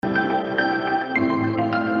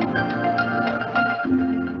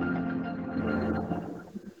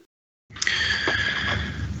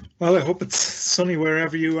Well, I hope it's sunny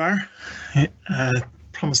wherever you are.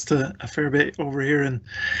 Promised a fair bit over here in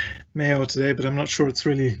Mayo today, but I'm not sure it's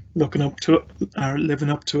really looking up to it or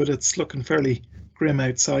living up to it. It's looking fairly grim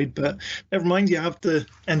outside, but never mind. You have the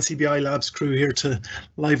NCBI Labs crew here to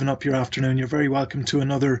liven up your afternoon. You're very welcome to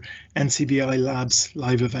another NCBI Labs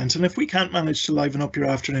live event. And if we can't manage to liven up your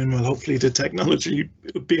afternoon, well, hopefully the technology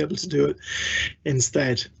will be able to do it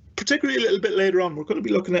instead. Particularly a little bit later on, we're going to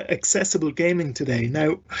be looking at accessible gaming today.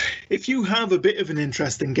 Now, if you have a bit of an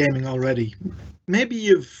interest in gaming already, maybe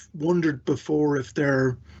you've wondered before if there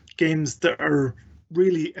are games that are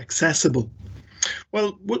really accessible.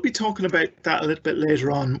 Well, we'll be talking about that a little bit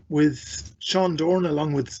later on with Sean Dorn,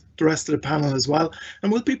 along with the rest of the panel as well.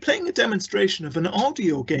 And we'll be playing a demonstration of an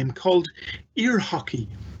audio game called Ear Hockey,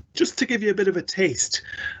 just to give you a bit of a taste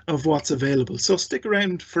of what's available. So stick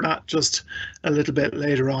around for that just a little bit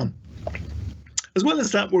later on. As well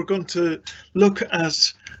as that, we're going to look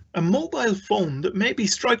at a mobile phone that maybe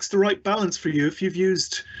strikes the right balance for you if you've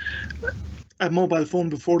used a mobile phone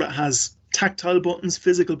before that has tactile buttons,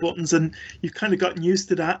 physical buttons, and you've kind of gotten used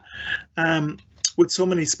to that. With so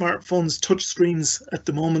many smartphones, touch screens at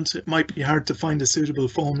the moment, it might be hard to find a suitable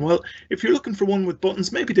phone. Well, if you're looking for one with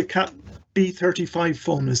buttons, maybe the Cat B35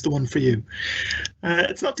 phone is the one for you.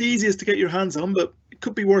 It's not the easiest to get your hands on, but it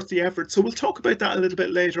could be worth the effort. So we'll talk about that a little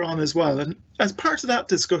bit later on as well. And as part of that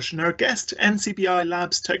discussion, our guest NCBI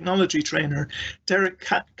Labs technology trainer, Derek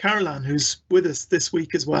Carolan, who's with us this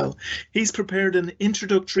week as well, he's prepared an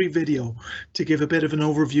introductory video to give a bit of an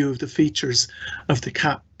overview of the features of the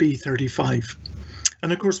Cat B35.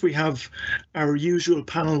 And of course, we have our usual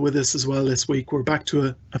panel with us as well this week. We're back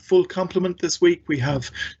to a full complement this week. We have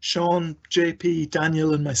Sean, JP,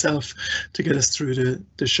 Daniel, and myself to get us through the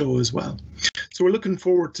show as well. So we're looking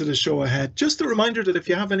forward to the show ahead. Just a reminder that if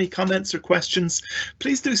you have any comments or questions,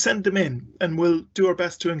 please do send them in, and we'll do our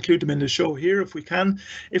best to include them in the show here if we can.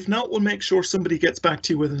 If not, we'll make sure somebody gets back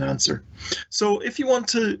to you with an answer. So if you want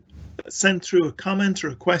to send through a comment or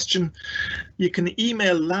a question, you can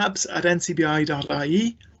email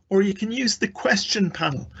labs@ncbi.ie, or you can use the question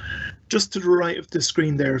panel just to the right of the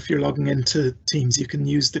screen there. If you're logging into Teams, you can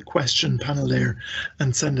use the question panel there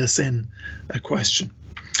and send us in a question.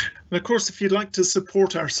 And of course, if you'd like to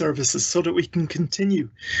support our services so that we can continue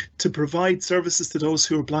to provide services to those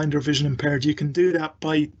who are blind or vision impaired, you can do that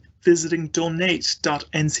by visiting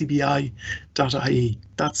donate.ncbi.ie.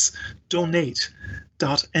 That's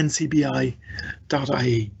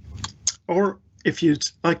donate.ncbi.ie. Or if you'd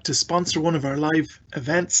like to sponsor one of our live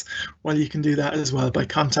events, well, you can do that as well by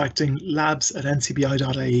contacting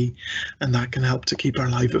labs@ncbi.ie, and that can help to keep our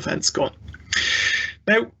live events going.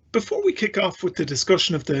 Now, before we kick off with the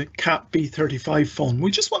discussion of the Cat B35 phone,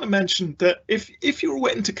 we just want to mention that if you were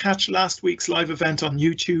waiting to catch last week's live event on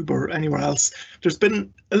YouTube or anywhere else, there's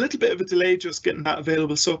been a little bit of a delay just getting that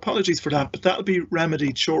available, so apologies for that, but that'll be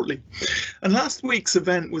remedied shortly. And last week's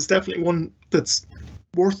event was definitely one that's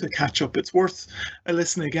worth a catch up. It's worth a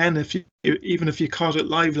listen again even if you caught it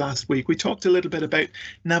live last week. We talked a little bit about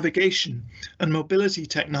navigation and mobility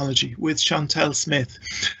technology with Chantel Smith,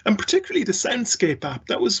 and particularly the Soundscape app.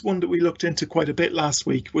 That was one that we looked into quite a bit last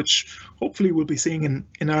week, which hopefully we'll be seeing in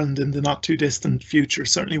Ireland in the not too distant future.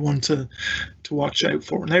 Certainly one to watch out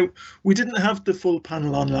for. Now, we didn't have the full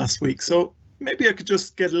panel on last week, so maybe I could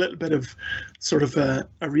just get a little bit of sort of a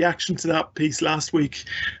reaction to that piece last week.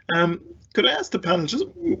 Could I ask the panel, just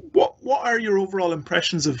what are your overall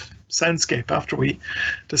impressions of Soundscape after we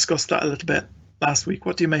discussed that a little bit last week?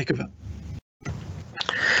 What do you make of it?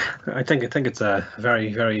 I think it's a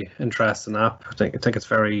very, very interesting app. I think it's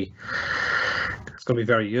going to be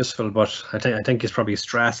very useful, but I think he's probably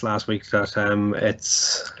stressed last week that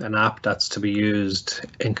it's an app that's to be used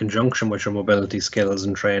in conjunction with your mobility skills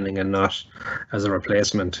and training, and not as a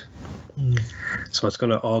replacement. So it's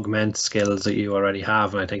going to augment skills that you already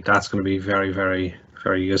have, and I think that's going to be very, very,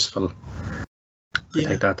 very useful. Yeah.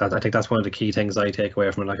 I think that's one of the key things I take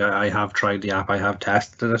away from it. Like I have tried the app, I have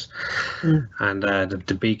tested it, and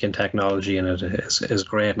the beacon technology in it is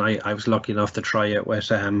great. And I was lucky enough to try it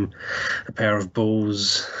with a pair of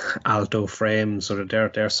Bose Alto frames, so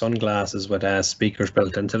that they're sunglasses with speakers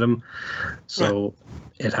built into them. So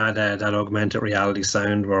it had that augmented reality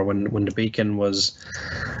sound where when the beacon was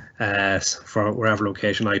for wherever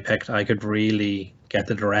location I picked, I could really get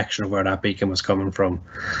the direction of where that beacon was coming from.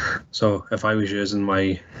 So if I was using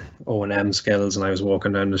my O&M skills and I was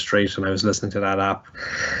walking down the street and I was listening to that app,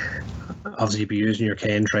 obviously you'd be using your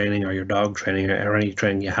cane training or your dog training or any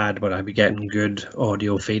training you had, but I'd be getting good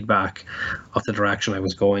audio feedback of the direction I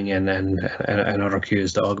was going in and other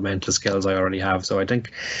cues to augment the skills I already have. So I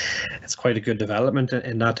think it's quite a good development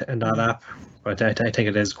in that app. But I think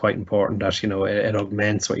it is quite important that, it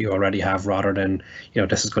augments what you already have rather than,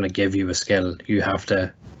 this is going to give you a skill. You have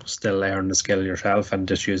to still learn the skill yourself and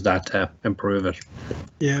just use that to improve it.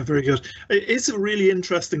 Yeah, very good. It's a really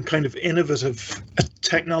interesting kind of innovative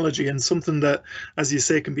technology and something that, as you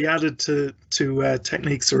say, can be added to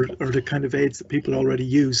techniques or the kind of aids that people already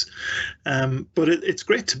use. But it's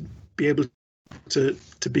great to be able to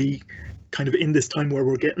be kind of in this time where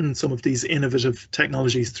we're getting some of these innovative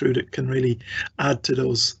technologies through that can really add to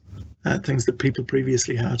those things that people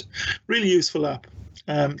previously had. Really useful app.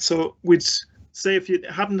 So we'd say if you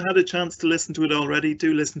haven't had a chance to listen to it already,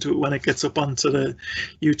 do listen to it when it gets up onto the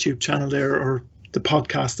YouTube channel there, or the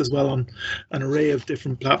podcast as well on an array of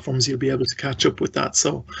different platforms. You'll be able to catch up with that.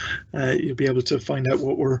 So you'll be able to find out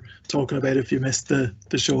what we're talking about if you missed the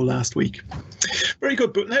show last week. Very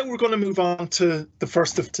good. But now we're going to move on to the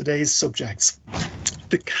first of today's subjects,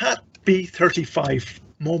 the Cat B35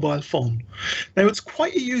 mobile phone. Now, it's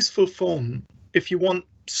quite a useful phone if you want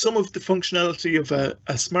some of the functionality of a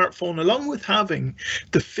smartphone, along with having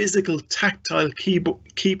the physical tactile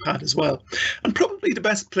keypad as well. And probably the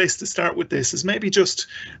best place to start with this is maybe just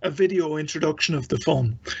a video introduction of the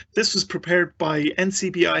phone. This was prepared by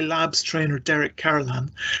NCBI Labs trainer Derek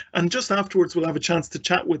Carolan, and just afterwards we'll have a chance to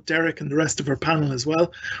chat with Derek and the rest of our panel as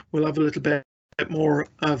well. We'll have a little bit more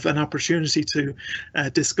of an opportunity to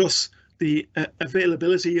discuss the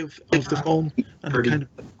availability of the phone and the kind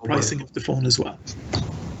of pricing of the phone as well.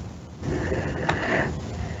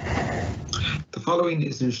 The following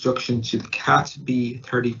is an introduction to the Cat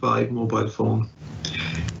B35 mobile phone.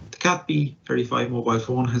 The Cat B35 mobile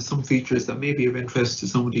phone has some features that may be of interest to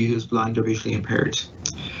somebody who is blind or visually impaired.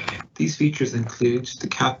 These features include the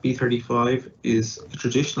Cat B35 is a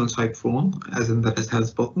traditional type phone, as in that it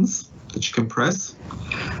has buttons that you can press.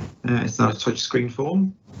 It's not a touchscreen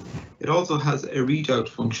phone. It also has a readout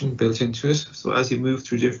function built into it. So as you move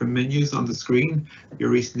through different menus on the screen, your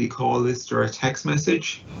recently called list or a text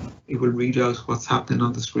message, it will read out what's happening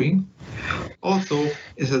on the screen. Also,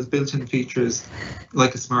 it has built-in features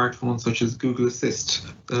like a smartphone, such as Google Assist,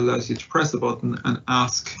 that allows you to press a button and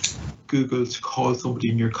ask Google to call somebody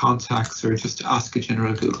in your contacts or just to ask a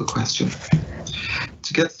general Google question.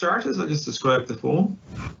 To get started, I'll just describe the phone.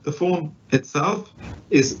 The phone itself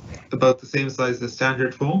is about the same size as a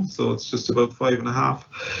standard phone, so it's just about 5.5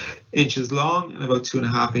 inches long and about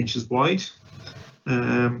 2.5 inches wide.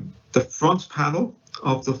 The front panel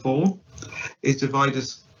of the phone is divided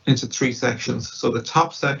into 3 sections. So the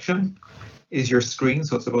top section is your screen,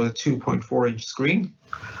 so it's about a 2.4 inch screen.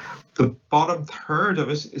 The bottom third of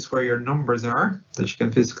it is where your numbers are that you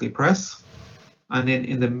can physically press. And then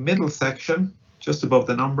in the middle section, just above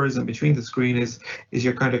the numbers and between the screen is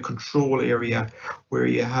your kind of control area, where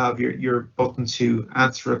you have your button to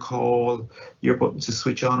answer a call, your button to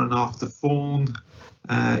switch on and off the phone.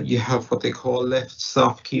 You have what they call left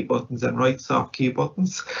soft key buttons and right soft key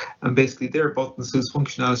buttons. And basically they're buttons whose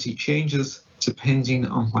functionality changes depending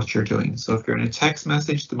on what you're doing. So if you're in a text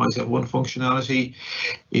message, they might have one functionality.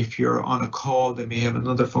 If you're on a call, they may have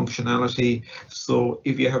another functionality. So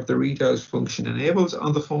if you have the readout function enabled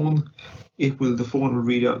on the phone, the phone will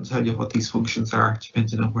read out and tell you what these functions are,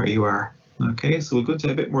 depending on where you are. Okay, so we'll go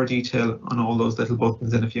into a bit more detail on all those little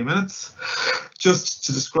buttons in a few minutes. Just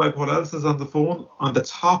to describe what else is on the phone, on the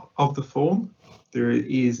top of the phone, there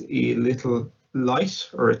is a little light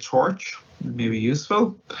or a torch, may be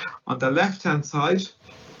useful. On the left-hand side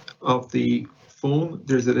of the phone,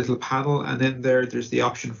 there's a little panel, and in there's the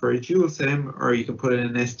option for a dual SIM, or you can put in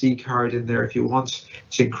an SD card in there if you want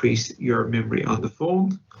to increase your memory on the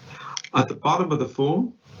phone. At the bottom of the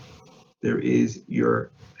phone, there is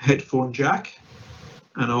your headphone jack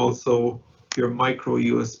and also your micro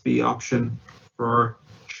USB option for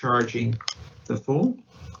charging the phone.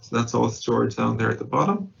 So that's all stored down there at the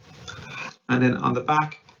bottom. And then on the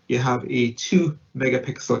back, you have a 2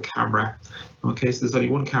 megapixel camera. Okay, so there's only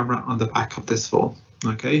one camera on the back of this phone.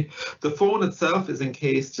 Okay, the phone itself is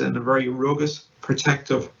encased in a very rugged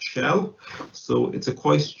protective shell, so it's a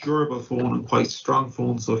quite durable phone and quite strong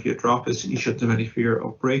phone, so if you drop it you shouldn't have any fear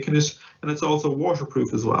of breaking it, and it's also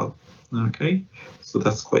waterproof as well. Okay, so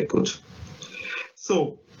that's quite good.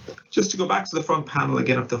 So just to go back to the front panel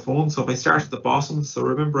again of the phone, so if I start at the bottom, so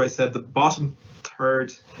remember I said the bottom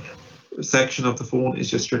third section of the phone is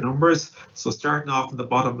just your numbers. So starting off on the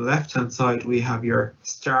bottom left hand side, we have your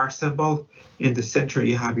star symbol. In the center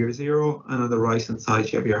you have your 0, and on the right hand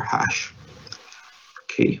side you have your hash.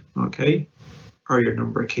 key, okay, or your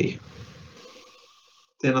number key.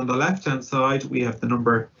 Then on the left-hand side, we have the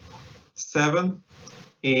number 7,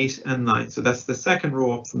 8, and 9. So that's the second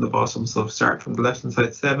row up from the bottom. So start from the left-hand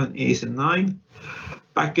side, 7, 8, and 9.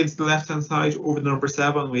 Back against the left-hand side, over the number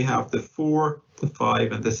 7, we have the 4, the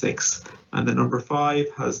 5, and the 6. And the number 5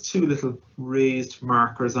 has 2 little raised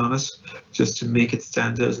markers on it, just to make it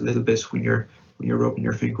stand out a little bit when you're rubbing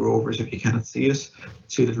your finger over it, if you cannot see it.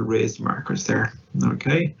 2 little raised markers there.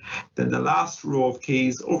 Okay. Then the last row of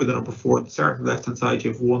keys over the number 4, start on the left hand side,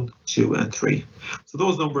 you have 1, 2, and 3. So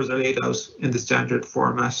those numbers are laid out in the standard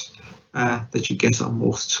format that you get on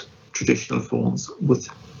most traditional phones, with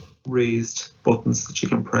raised buttons that you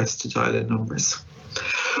can press to dial in numbers.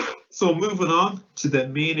 So moving on to the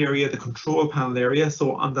main area, the control panel area.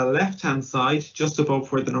 So on the left-hand side, just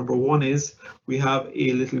above where the number 1 is, we have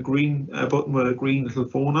a little green button with a green little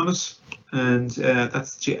phone on it, and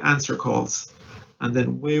that's to answer calls. And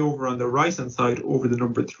then way over on the right-hand side, over the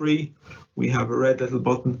number 3, we have a red little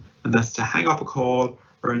button, and that's to hang up a call,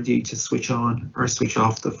 or indeed to switch on or switch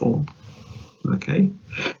off the phone. Okay.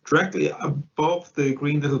 Directly above the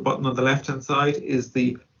green little button on the left-hand side is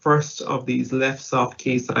the first of these left soft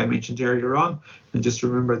keys that I mentioned earlier on, and just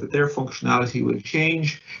remember that their functionality will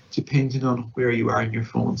change depending on where you are in your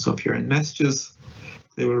phone. So if you're in messages,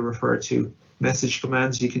 they will refer to message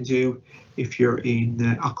commands you can do. If you're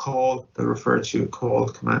in a call, they'll refer to a call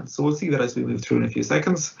command. So we'll see that as we move through in a few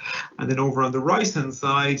seconds. And then over on the right hand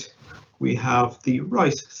side, we have the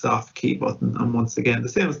right soft key button, and once again, the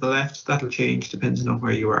same as the left, that'll change depending on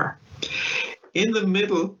where you are. In the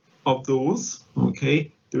middle of those,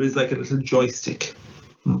 okay, there is like a little joystick.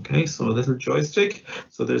 Okay, so a little joystick.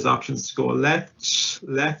 So there's options to go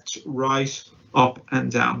left, right, up,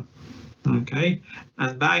 and down. Okay,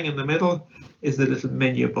 and bang in the middle is the little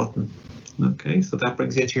menu button. Okay, so that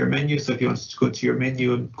brings you to your menu. So if you wanted to go to your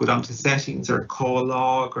menu and go down to settings or call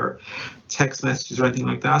log or text messages or anything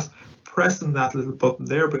like that, pressing that little button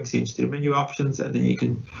there brings you into the menu options, and then you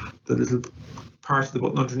can, the little part of the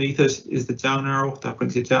button underneath it is the down arrow that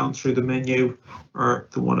brings you down through the menu, or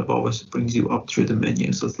the one above it brings you up through the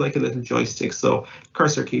menu. So it's like a little joystick. So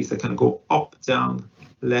cursor keys that kind of go up, down,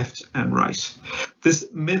 left, and right. This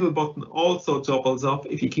middle button also doubles up.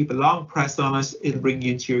 If you keep a long press on it, it'll bring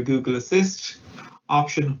you into your Google Assist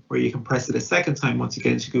option, where you can press it a second time once you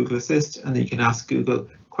get into Google Assist, and then you can ask Google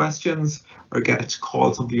questions or get it to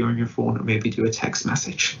call somebody on your phone, or maybe do a text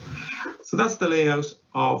message. So that's the layout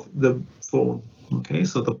of the phone. Okay,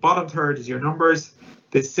 so the bottom third is your numbers.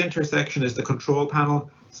 This center section is the control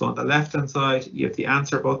panel. So on the left hand side, you have the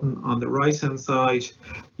answer button. On the right hand side,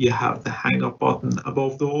 you have the hang up button.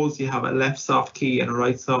 Above those, you have a left soft key and a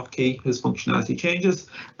right soft key whose functionality changes.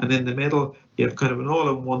 And in the middle, you have kind of an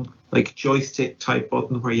all-in-one like joystick type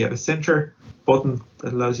button, where you have a center button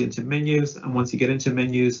that allows you into menus. And once you get into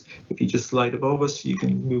menus, if you just slide above it, you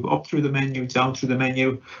can move up through the menu, down through the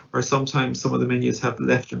menu, or sometimes some of the menus have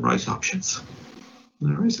left and right options. All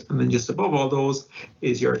right, and then just above all those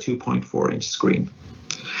is your 2.4-inch screen.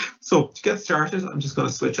 So to get started, I'm just going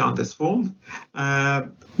to switch on this phone.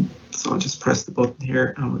 So I'll just press the button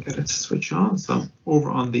here and we'll get it to switch on. So over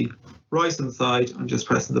on the right hand side, I'm just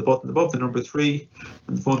pressing the button above the number 3,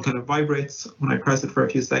 and the phone kind of vibrates when I press it for a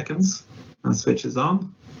few seconds and switches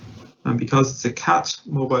on. And because it's a CAT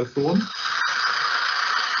mobile phone,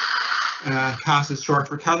 CAT is short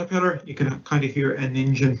for Caterpillar, you can kind of hear an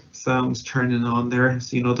engine sound turning on there,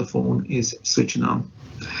 so you know the phone is switching on.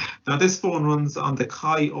 Now this phone runs on the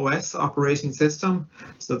KaiOS operating system,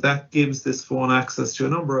 so that gives this phone access to a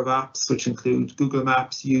number of apps, which include Google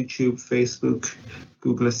Maps, YouTube, Facebook,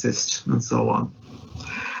 Google Assist, and so on.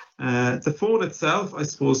 The phone itself, I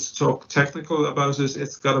suppose, to talk technical about it,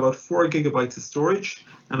 it's got about 4 gigabytes of storage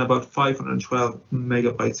and about 512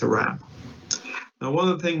 megabytes of RAM. Now, one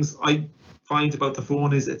of the things I find about the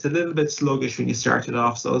phone is it's a little bit sluggish when you start it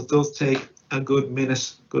off, so it does take a good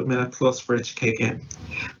minute plus for it to kick in.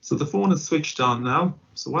 So the phone is switched on now.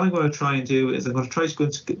 So what I'm going to try and do is I'm going to try to go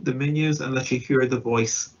into the menus and let you hear the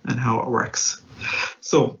voice and how it works.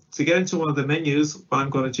 So to get into one of the menus, what I'm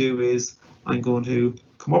going to do is I'm going to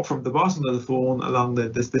come up from the bottom of the phone along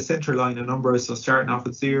the center line of numbers. So starting off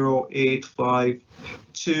at 0, 8, 5,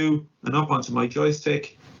 2, and up onto my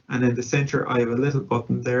joystick. And in the center, I have a little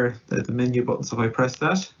button there, the menu button. So if I press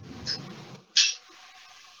that,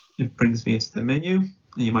 it brings me into the menu. And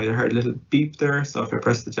you might have heard a little beep there. So if I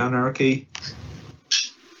press the down arrow key.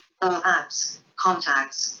 All apps,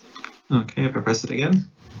 contacts. Okay, if I press it again.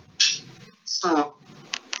 Store.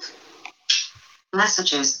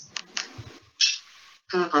 Messages.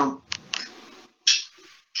 Google.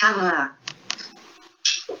 Camera.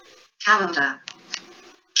 Calendar.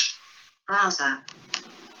 Browser.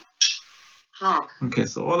 Clock. Okay,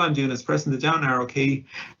 so all I'm doing is pressing the down arrow key,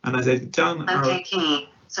 and as I down arrow, OK key.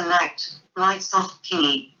 Select. Right soft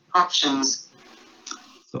key. Options.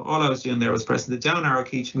 so all I was doing there was pressing the down arrow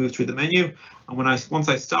key to move through the menu, and once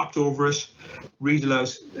I stopped over it, Read Aloud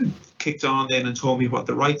kicked on then and told me what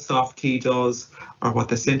the right soft key does, or what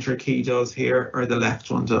the center key does here, or the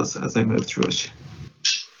left one does as I move through it.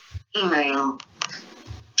 Email.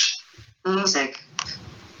 Music.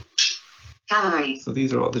 Gallery. So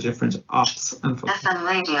these are all the different ops and FM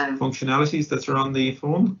radio. functionalities that are on the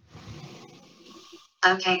phone.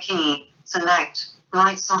 OK key. Select.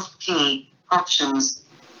 Right soft key. Options.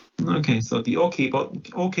 Okay, so the OK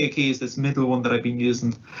key is this middle one that I've been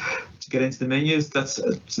using to get into the menus. That's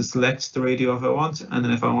to select the radio if I want, and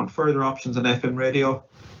then if I want further options on FM radio,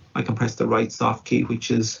 I can press the right soft key,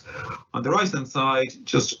 which is on the right hand side,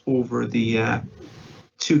 just over the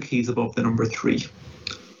 2 keys above the number 3.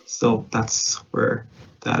 So that's where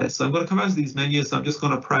that is. So I'm going to come out of these menus. So I'm just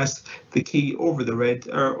going to press the key over the red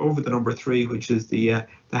or over the number 3, which is the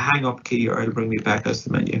hang up key, or it'll bring me back out of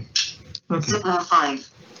the menu. Okay. Signal 5.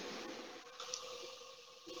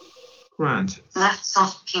 Grand. Left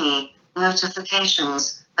soft key.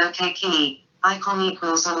 Notifications. OK key. Icon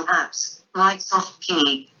equals all apps. Right soft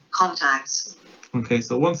key. Contacts. Okay,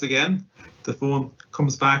 so once again, the phone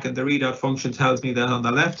comes back and the readout function tells me that on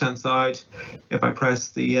the left hand side, if I press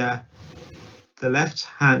the left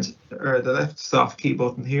hand or the left soft key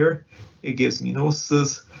button here, it gives me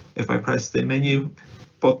notices. If I press the menu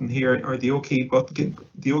button here, or the OK button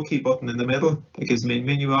in the middle, that gives me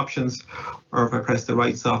menu options, or if I press the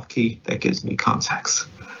right soft key, that gives me contacts.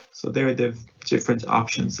 So there are the different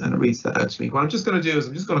options, and it reads that out to me. What I'm just going to do is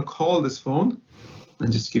I'm just going to call this phone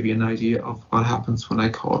and just give you an idea of what happens when I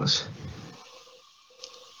call it.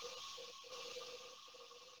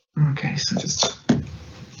 Okay, so just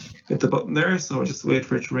hit the button there, so I'll just wait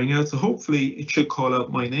for it to ring out. So hopefully it should call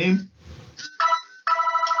out my name.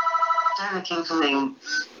 Derek incoming.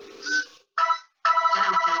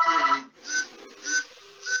 Derek incoming.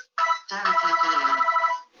 Derek incoming.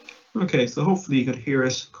 Okay, so hopefully you could hear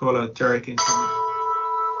it call out Derek incoming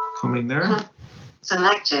coming there.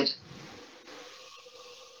 Selected.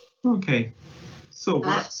 Okay, so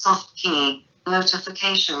Left soft key.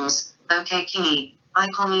 Notifications. OK key.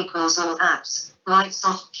 Icon equals all apps. Right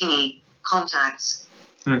soft key. Contacts.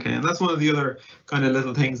 okay, and that's one of the other kind of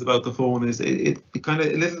little things about the phone is it kind of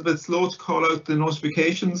a little bit slow to call out the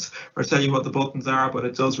notifications or tell you what the buttons are, but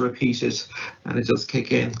it does repeat it and it does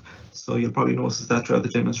kick in. So you'll probably notice that throughout the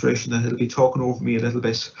demonstration that it'll be talking over me a little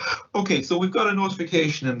bit. Okay, so we've got a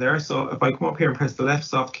notification in there. So if I come up here and press the left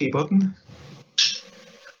soft key button.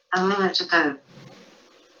 A minute to go.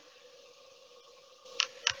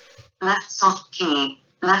 Left soft key.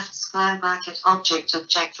 Left square bracket object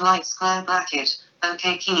object right square bracket.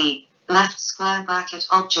 OK key. Left square bracket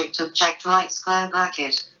object object right square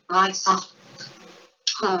bracket. Right soft.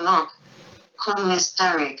 Call log. Call Miss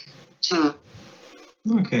Derek. 2.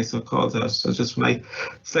 Okay, so it calls out. So just when I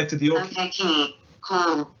selected the OK key.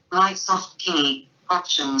 Call. Right soft key.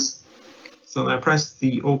 Options. So when I pressed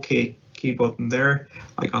the OK key button there,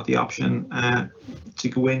 I got the option to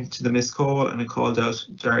go into the missed call, and it called out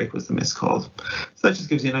Derek was the missed call. So that just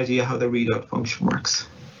gives you an idea how the readout function works.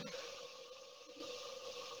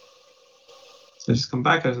 So just come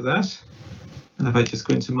back out of that, and if I just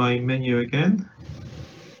go into my menu again,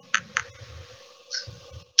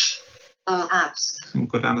 All apps. and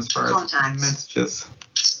go down as far as Contacts. messages.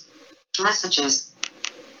 Messages.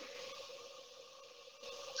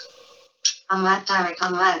 Unread Derek,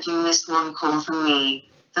 unread, you missed one call from me.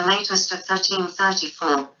 The latest at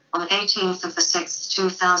 13:34 on 18th of the 6th,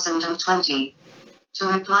 2020. To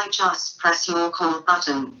reply, just press your call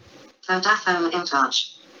button. Vodafone in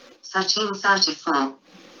touch. 13:34.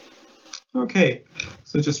 Okay,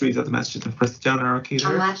 so it just reads out the message and press the down arrow key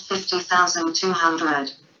there. Unread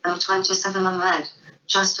 50,227 unread.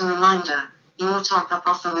 Just a reminder, your top-up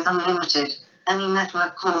offer with unlimited, any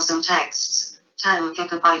network calls and texts. 10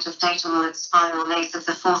 GB of data will expire on 8th of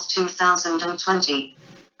the 4th, 2020.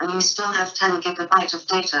 And you still have 10 GB of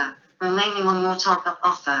data remaining on your top-up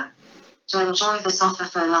offer. To enjoy this offer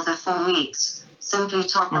for another 4 weeks, simply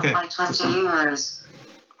top up Okay, by €20.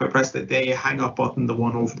 If I press the hang up button, the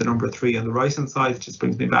one over the number 3 on the right hand side, it just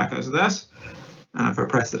brings me back out of that. And if I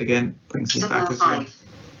press it again, it brings me back Signal out again. 5.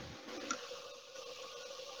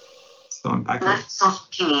 So I'm back out. Left soft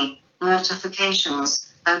key. Notifications.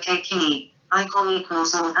 OK key. Icon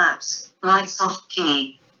equals all apps. Right soft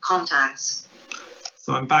key. Contacts.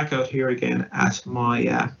 So I'm back out here again at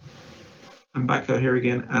my I'm back out here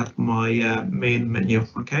again at my main menu,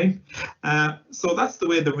 okay? So that's the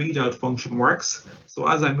way the readout function works. So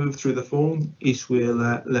as I move through the phone, it will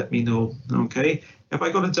let me know, okay? If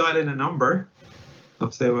I go to dial in a number,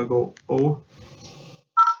 let's say I go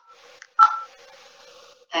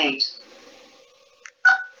 8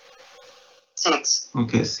 6.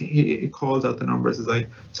 Okay, so it calls out the numbers as I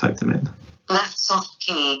type them in. Left soft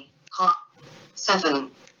key.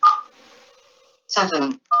 7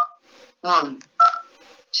 7 1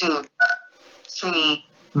 2 3.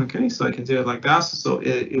 Okay, so I can do it like that. So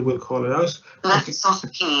it will call it out. Left Okay.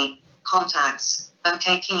 soft key. Contacts.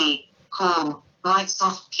 OK key. Call. Right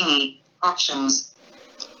soft key. Options.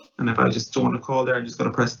 And if I just don't want to call there, I'm just going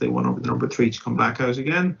to press the 1 over the number 3 to come back out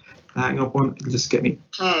again. The hang up one, it'll just get me.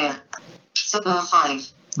 Clear. Signal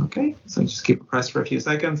 5. Okay, so just keep it pressed for a few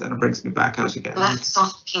seconds and it brings me back out again. Left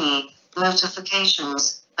soft key.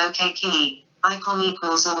 Notifications. OK key. Icon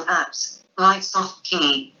equals all apps. Right soft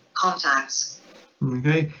key. Contacts.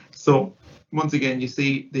 Okay, so once again, you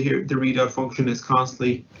see the readout function is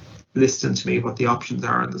constantly listing to me what the options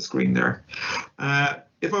are on the screen there.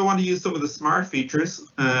 If I want to use some of the smart features,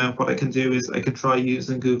 what I can do is I can try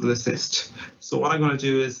using Google Assist. So what I'm going to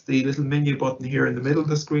do is the little menu button here in the middle of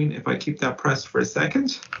the screen, if I keep that pressed for a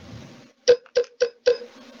second.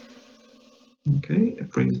 Okay,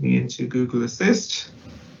 it brings me into Google Assist.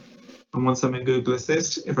 And once I'm in Google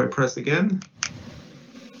Assist, if I press again,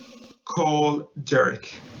 call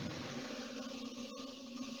Derek.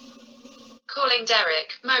 Calling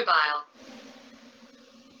Derek, mobile.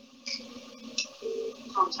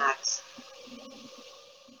 Contacts.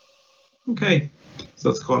 Okay, so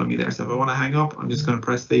it's calling me there. So if I want to hang up, I'm just going to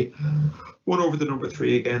press the 1 over the number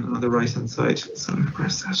 3 again on the right hand side. So I'm going to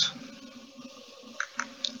press that.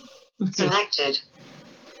 Okay. Connected.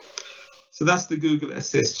 So that's the Google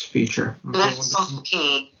Assist feature. Okay, Left soft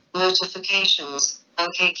key. Notifications.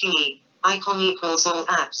 OK key. Icon equals all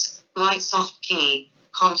apps. Right soft key.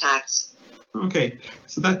 Contacts. Okay,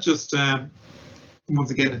 so that just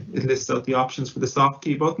once again it lists out the options for the soft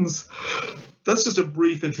key buttons. That's just a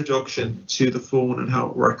brief introduction to the phone and how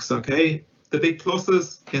it works. Okay, the big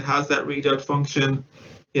pluses: it has that readout function,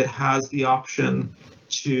 it has the option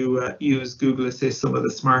to use Google Assist, some of the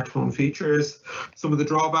smartphone features. Some of the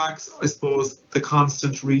drawbacks, I suppose, the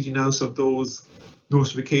constant reading out of those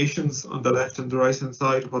notifications on the left and the right hand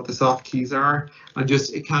side of what the soft keys are, and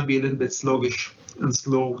just it can be a little bit sluggish and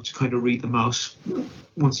slow to kind of read them out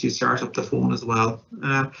once you start up the phone as well.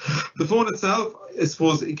 The phone itself, I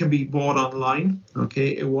suppose, it can be bought online.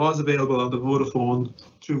 Okay, it was available on the Vodafone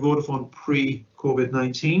through Vodafone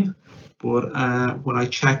pre-COVID-19, but when I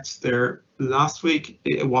checked there last week,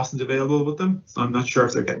 it wasn't available with them, so I'm not sure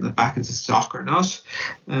if they're getting it back into stock or not.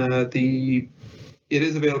 It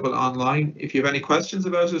is available online. If you have any questions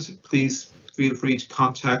about it, please feel free to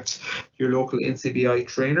contact your local NCBI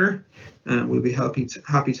trainer, and we'll be happy to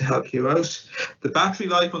help you out. The battery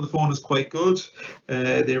life on the phone is quite good.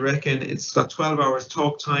 They reckon it's got 12 hours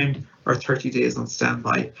talk time or 30 days on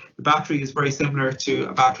standby. The battery is very similar to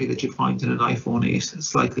a battery that you'd find in an iPhone 8,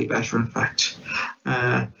 slightly better in fact.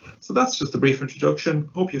 So that's just a brief introduction.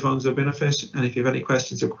 Hope you found it a benefit, and if you have any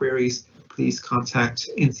questions or queries, please contact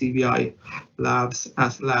NCBI labs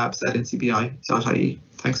at labs@ncbi.ie.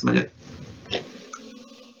 Thanks a million.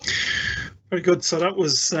 Very good. So that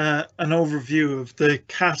was an overview of the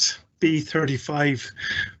Cat B35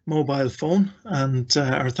 mobile phone, and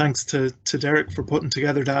our thanks to Derek for putting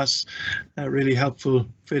together that really helpful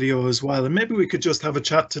video as well. And maybe we could just have a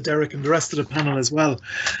chat to Derek and the rest of the panel as well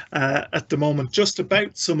at the moment, just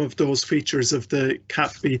about some of those features of the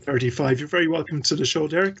Cat B35. You're very welcome to the show,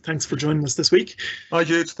 Derek. Thanks for joining us this week. Hi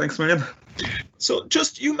Jude, thanks man. So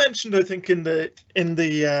just, you mentioned, I think in the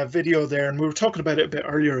video there, and we were talking about it a bit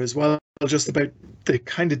earlier as well, just about the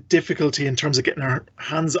kind of difficulty in terms of getting our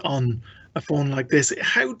hands on a phone like this.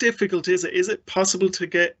 How difficult is it? Is it possible to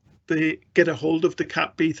get a hold of the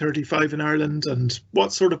Cat B35 in Ireland, and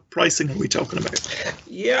what sort of pricing are we talking about?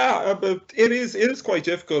 Yeah, but it is quite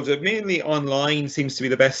difficult. Mainly online seems to be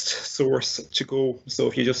the best source to go. So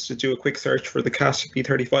if you just do a quick search for the Cat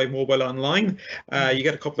B35 mobile online, you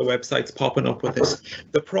get a couple of websites popping up with it.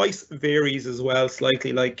 The price varies as well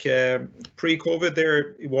slightly. Like pre-COVID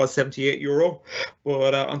there, it was €78,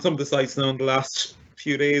 but on some of the sites now in the last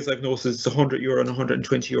few days I've noticed it's €100 and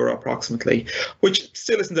 €120 approximately, which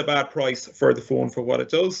still isn't a bad price for the phone for what it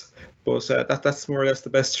does, but that's more or less the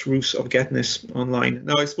best route of getting it online.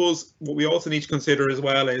 Now I suppose what we also need to consider as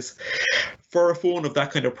well is, for a phone of that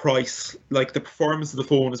kind of price, like the performance of the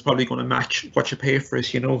phone is probably going to match what you pay for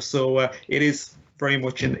it, so it is very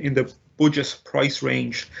much in the budget price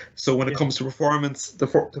range. So when it comes to performance, the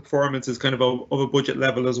performance is kind of a budget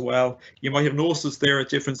level as well. You might have noticed there at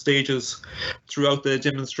different stages throughout the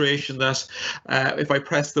demonstration that if I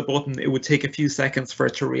press the button, it would take a few seconds for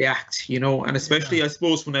it to react, and especially I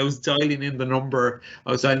suppose when I was dialing in the number,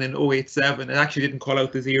 I was dialing in 087, it actually didn't call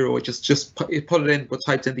out the 0, it put it in but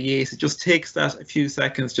typed in the 8. It just takes that a few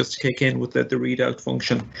seconds just to kick in with the readout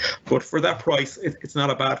function. But for that price, it's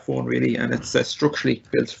not a bad phone really, and it's structurally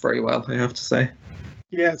built very well, I have to say.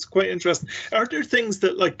 Yeah, it's quite interesting. Are there things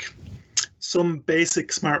that like some basic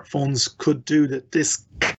smartphones could do that this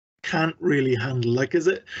can't really handle? Like, is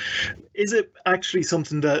it actually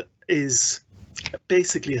something that is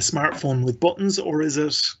basically a smartphone with buttons, or is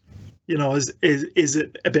it, is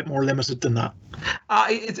it a bit more limited than that?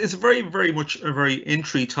 It's very, very much a very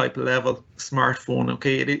entry type level smartphone.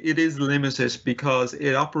 Okay, it is limited because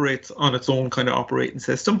it operates on its own kind of operating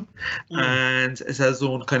system, and it has its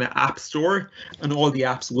own kind of app store, and all the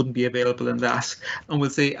apps wouldn't be available in that. And we'll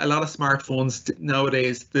say a lot of smartphones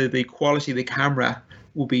nowadays, the quality of the camera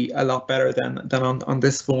will be a lot better than on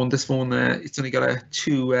this phone. This phone, it's only got a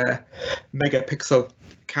 2 megapixel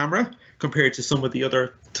camera compared to some of the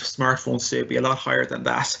other smartphones today, be a lot higher than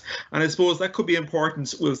that. And I suppose that could be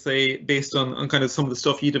important, we'll say, based on kind of some of the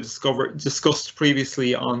stuff you'd have discussed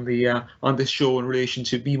previously on this show in relation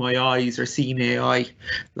to Be My Eyes or Seeing AI.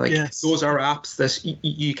 Those are apps that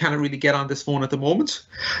you can't really get on this phone at the moment.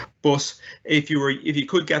 But if you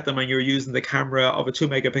could get them and you're using the camera of a 2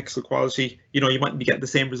 megapixel quality, you mightn't be getting the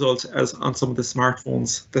same result as on some of the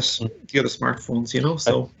smartphones, the other smartphones,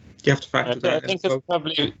 so you have to factor that in.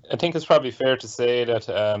 I think it's probably fair to say that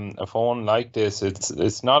a phone like this,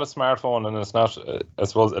 it's not a smartphone, and it's not, I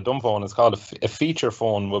suppose, a dumb phone. It's called a feature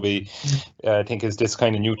phone. Will be, I think, is this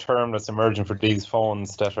kind of new term that's emerging for these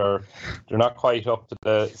phones that they're not quite up to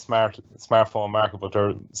the smartphone market, but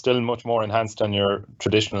they're still much more enhanced than your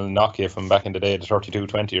traditional Nokia from back in the day, the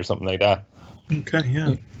 3220 or something like that. Okay,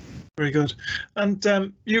 yeah. Very good.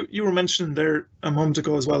 And you were mentioning there a moment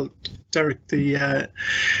ago as well, Derek, the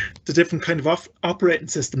different kind of operating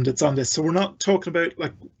system that's on this. So we're not talking about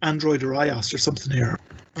like Android or iOS or something here,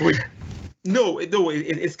 are we? No,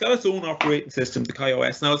 it's got its own operating system, the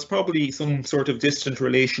KaiOS. Now, it's probably some sort of distant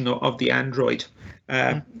relation of the Android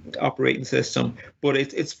operating system, but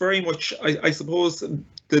it's very much, I suppose,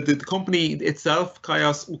 the company itself,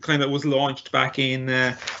 KaiOS, kind of was launched back in,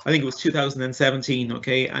 I think it was 2017,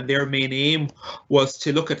 okay? And their main aim was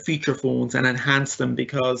to look at feature phones and enhance them,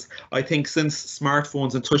 because I think since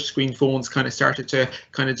smartphones and touchscreen phones kind of started to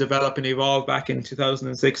kind of develop and evolve back in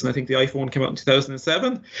 2006, and I think the iPhone came out in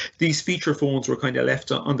 2007, these feature phones were kind of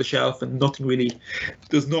left on the shelf, and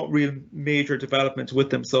there's not real major development with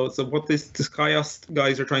them. So what this KaiOS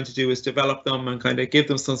guys are trying to do is develop them and kind of give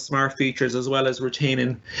them some smart features, as well as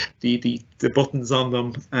retaining the buttons on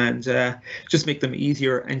them, and just make them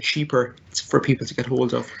easier and cheaper for people to get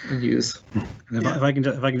hold of and use. And if I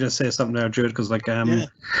can just say something there, Jude, because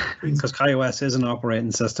because KaiOS is an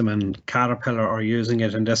operating system, and Caterpillar are using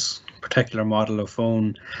it in this particular model of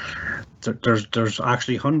phone. There's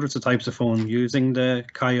actually hundreds of types of phone using the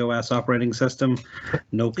KaiOS operating system.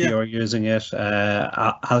 Nokia are using it,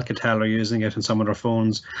 Alcatel are using it in some of their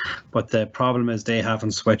phones, but the problem is they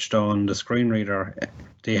haven't switched on the screen reader.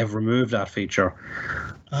 They have removed that feature,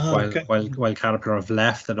 while Caterpillar have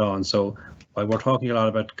left it on. So while we're talking a lot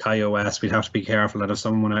about KaiOS, we'd have to be careful that if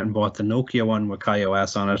someone went out and bought the Nokia one with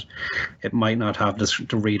KaiOS on it, it might not have the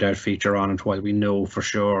readout feature on it, while we know for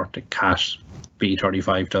sure the Cat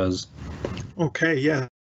B35 does. Okay, yeah.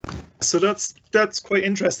 So that's quite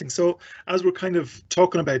interesting. So as we're kind of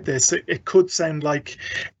talking about this, it could sound like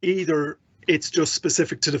either it's just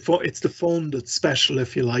specific to the phone, it's the phone that's special,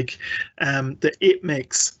 if you like, that it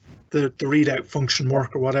makes the readout function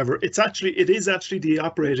work or whatever. It is actually the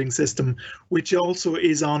operating system, which also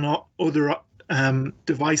is on other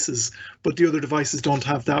devices, but the other devices don't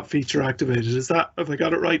have that feature activated. Have I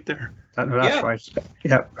got it right there? That's right.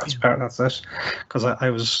 Yeah, that's it. Because I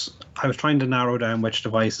was trying to narrow down which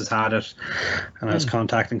devices had it, and I was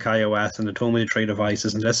contacting KaiOS, and they told me 3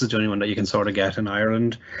 devices, and this is the only one that you can sort of get in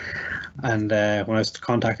Ireland. And when I was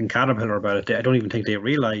contacting Caterpillar about it, I don't even think they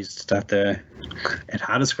realised that it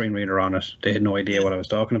had a screen reader on it. They had no idea what I was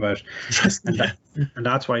talking about. And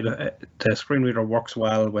that's why the screen reader works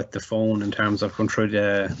well with the phone in terms of going through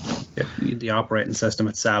the operating system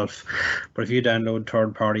itself. But if you download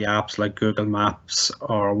third-party apps like Google Maps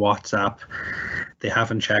or WhatsApp, they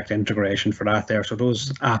haven't checked integration for that there. So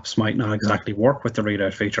those apps might not exactly work with the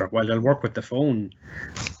readout feature. While they'll work with the phone,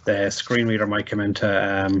 the screen reader might come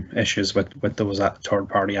into issues with those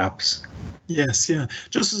third-party apps. Yes, yeah.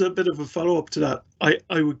 Just as a bit of a follow-up to that,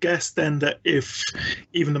 I would guess then that if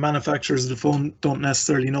even the manufacturers of the phone don't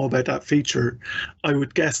necessarily know about that feature, I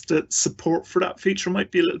would guess that support for that feature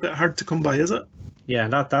might be a little bit hard to come by, is it? Yeah,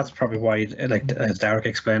 that's probably why, like as Derek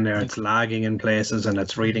explained there, it's lagging in places and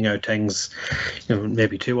it's reading out things,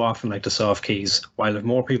 maybe too often, like the soft keys. While if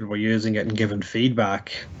more people were using it and giving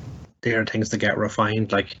feedback, there are things that get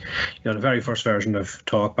refined, like the very first version of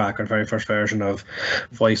TalkBack or the very first version of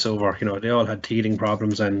VoiceOver. They all had teething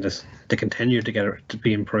problems, and they continue to get it to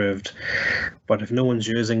be improved. But if no one's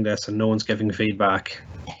using this and no one's giving feedback,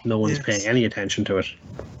 no one's paying any attention to it.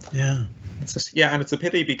 Yeah. And it's a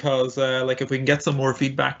pity because like if we can get some more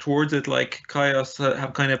feedback towards it, like Kaios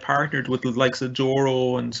have kind of partnered with the likes of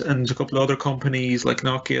Joro and a couple of other companies like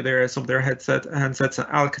Nokia there, some of their handsets, and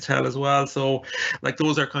Alcatel as well. So like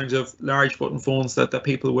those are kind of large button phones that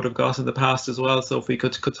people would have got in the past as well. So if we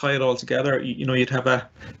could tie it all together, you'd have a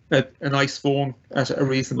nice phone at a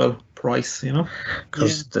reasonable price,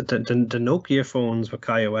 Because the Nokia phones with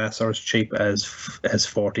KaiOS are as cheap as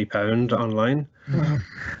 £40 online. Wow.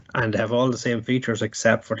 And have all the same features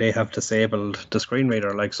except for they have disabled the screen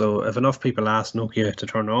reader. Like, so if enough people ask Nokia to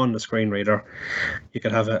turn on the screen reader, you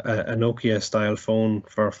could have a Nokia style phone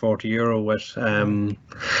for €40 with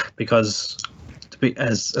because to be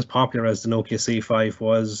as popular as the Nokia C5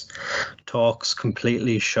 was, Talks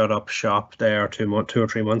completely shut up shop there 2 or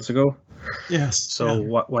 3 months ago. Yes. So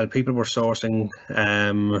while people were sourcing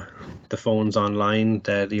the phones online,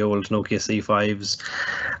 the old Nokia C5s,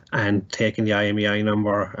 and taking the IMEI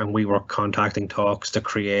number, and we were contacting Talks to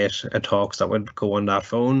create a Talks that would go on that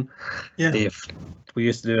phone. Yeah. We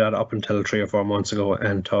used to do that up until 3 or 4 months ago,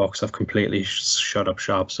 and Talks have completely shut up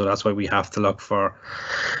shop. So that's why we have to look for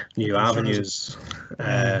new avenues.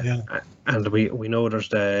 And we know there's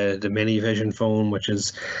the Mini Vision phone, which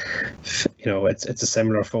is, it's a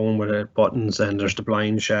similar phone with buttons, and there's the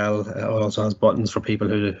Blind Shell. It also has buttons for people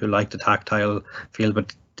who like the tactile feel,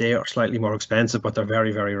 but they are slightly more expensive, but they're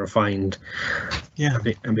very, very refined. Yeah.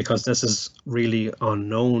 And because this is really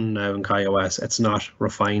unknown now in KaiOS, it's not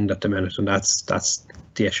refined at the minute, and that's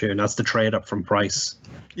the issue, and that's the trade up from price.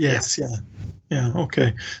 Yes, yeah,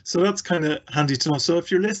 okay. So that's kind of handy to know. So if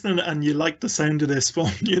you're listening and you like the sound of this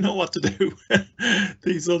phone, you know what to do.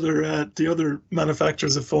 The other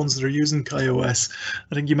manufacturers of phones that are using KaiOS,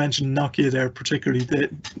 I think you mentioned Nokia there particularly.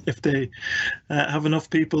 If they have enough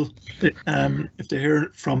people, if they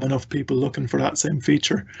hear from enough people looking for that same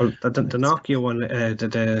feature. Well, the Nokia one,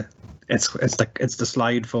 it's the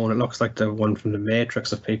slide phone. It looks like the one from the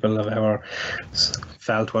Matrix. If people have ever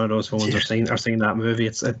felt one of those phones or seen that movie,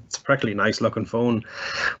 it's a particularly nice looking phone.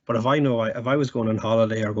 But if I was going on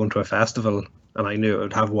holiday or going to a festival and I knew it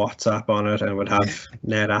would have WhatsApp on it and it would have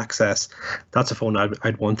net access, that's a phone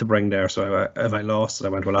I'd want to bring there. So if I lost it, I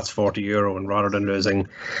went, well, that's €40, and rather than losing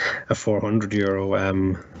a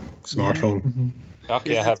 €400 smartphone. Mm-hmm.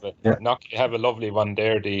 Nokia have a lovely one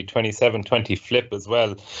there, the 2720 Flip as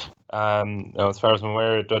well. As far as I'm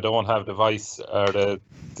aware, they don't have the voice or the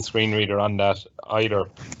screen reader on that either,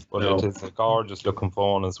 but It is a gorgeous looking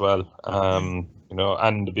phone as well. And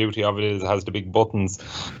the beauty of it is it has the big buttons.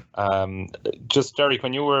 Just Derek,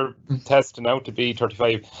 when you were testing out the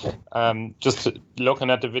B35, just looking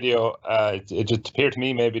at the video, it just appeared to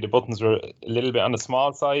me maybe the buttons were a little bit on the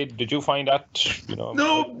small side. Did you find that?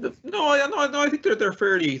 No. I think they're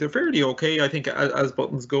fairly okay. I think as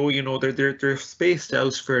buttons go, they're spaced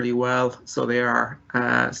out fairly well. So they are.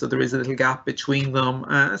 So there is a little gap between them.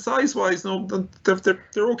 Size wise, no,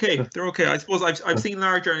 they're okay. They're okay. I suppose I've seen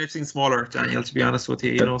larger and I've seen smaller, Daniel, to be honest with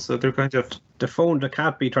you. So they're kind of the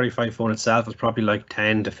Cat B35 phone itself is probably like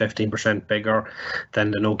 10 to 15% bigger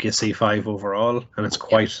than the Nokia C5 overall, and it's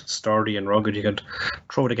quite sturdy and rugged. You could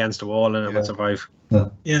throw it against the wall and it would survive.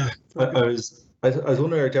 Yeah. I was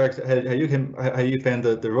wondering, Derek, how you found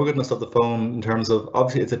the ruggedness of the phone in terms of,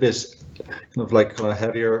 obviously it's a bit kind of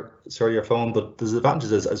heavier, sturdier phone, but there's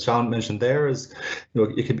advantages, as Sean mentioned there, is I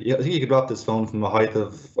think you could drop this phone from a height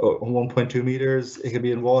of 1.2 meters. It could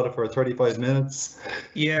be in water for 35 minutes.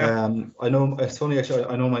 Yeah. I know, it's funny actually,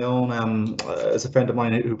 I know my own, as a friend of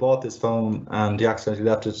mine who bought this phone, and he accidentally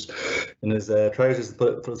left it in his trousers,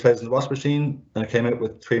 put his trousers in the wash machine, and it came out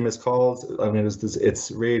with 3 missed calls. I mean,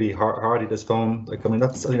 it's really hardy, this phone. I think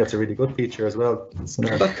that's a really good feature as well.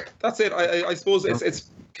 That's it. I suppose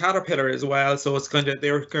Caterpillar as well, so it's kind of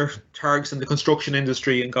they're targeting the construction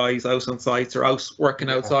industry and guys out on sites or out working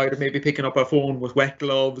outside, or maybe picking up a phone with wet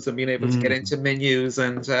gloves and being able to get into menus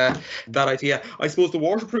and that idea. I suppose the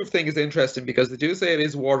waterproof thing is interesting because they do say it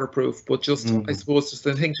is waterproof, but just I suppose just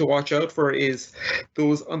the thing to watch out for is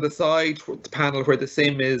those on the side, the panel where the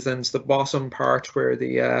SIM is, and the bottom part where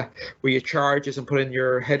the where you charge it and put in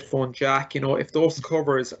your headphone jack. If those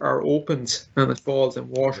covers are opened and it falls in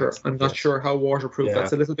water, I'm not sure how waterproof.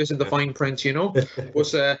 That's a little bit in the fine print,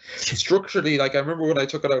 but structurally, like I remember when I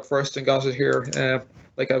took it out first and got it here,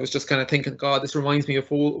 like I was just kind of thinking, God, this reminds me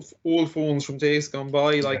of old phones from days gone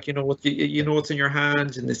by. Like it's in your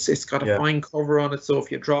hand and it's got a fine cover on it, so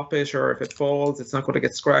if you drop it or if it falls, it's not going to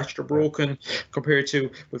get scratched or broken. Compared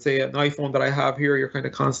to, let's say, an iPhone that I have here, you're kind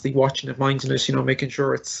of constantly watching it, minding it, making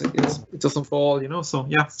sure it doesn't fall. So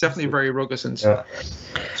yeah, it's definitely very rugged and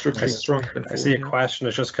structurally strong. I see a question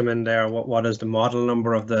has just come in there. What is the model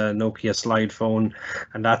number of the Nokia slide phone?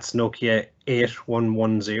 And that's Nokia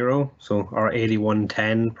 8110, or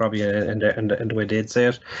 8110, probably in the way they'd say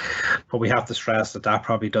it. But we have to stress that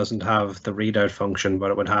probably doesn't have the readout function, but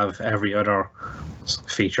it would have every other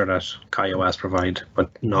feature that KaiOS provide, but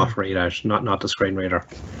not readout, not the screen reader.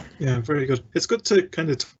 Yeah, very good. It's good to kind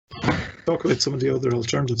of talk about some of the other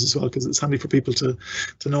alternatives as well, because it's handy for people to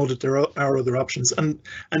know that there are other options, and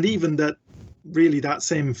even that really that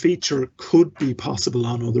same feature could be possible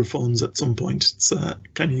on other phones at some point. It's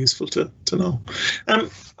kind of useful to know.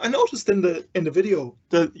 I noticed in the video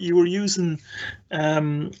that you were using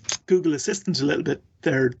Google Assistant a little bit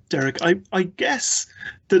there, Derek. I guess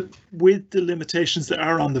that with the limitations that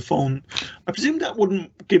are on the phone, I presume that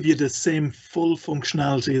wouldn't give you the same full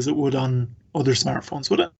functionality as it would on other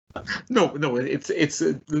smartphones, would it? No, it's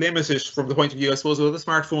limited from the point of view, I suppose, with other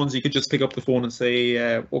smartphones. You could just pick up the phone and say,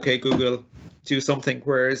 okay, Google, do something.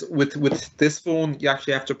 Whereas with this phone, you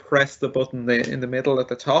actually have to press the button in the middle at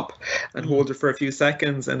the top and hold it for a few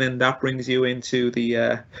seconds, and then that brings you into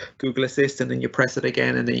the Google Assistant, and you press it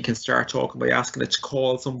again, and then you can start talking by asking it to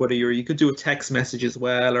call somebody, or you could do a text message as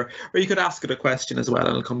well, or you could ask it a question as well, and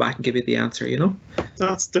it'll come back and give you the answer.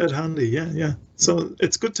 That's dead handy. Yeah. So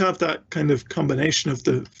it's good to have that kind of combination of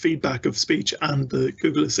the feedback of speech and the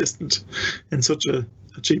Google Assistant in such a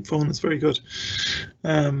cheap phone. It's very good.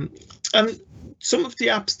 And some of the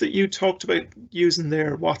apps that you talked about using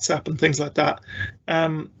there, WhatsApp and things like that,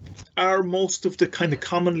 are most of the kind of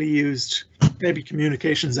commonly used maybe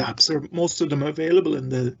communications apps, or most of them available in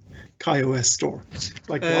the KaiOS store,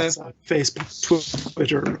 like WhatsApp, Facebook,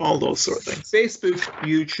 Twitter, all those sort of things. Facebook,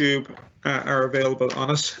 YouTube are available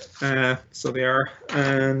on it, so they are.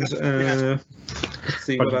 And let's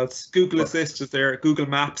see what else. Google Assist is there. Google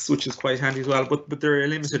Maps, which is quite handy as well, but they're a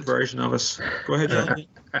limited version of it. Go ahead, John.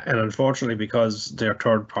 And unfortunately, because they're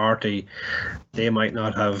third party, they might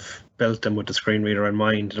not have built them with the screen reader in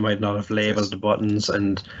mind. They might not have labeled the buttons,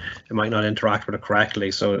 and it might not interact with it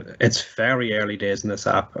correctly. So it's very early days in this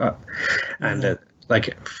app, and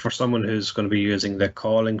like for someone who's going to be using the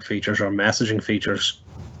calling features or messaging features,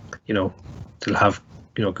 they'll have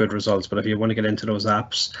good results. But if you want to get into those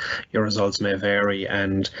apps, your results may vary,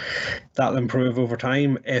 and that'll improve over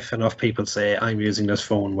time if enough people say, I'm using this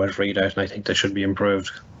phone with readout and I think they should be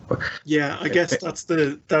improved. Yeah, I guess that's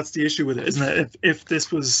the issue with it, isn't it? If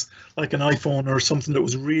this was like an iPhone or something that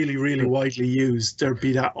was really, really widely used, there'd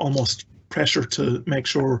be that almost pressure to make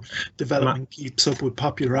sure development keeps up with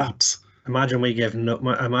popular apps. Imagine we give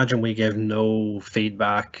no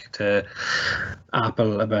feedback to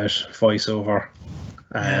Apple about VoiceOver.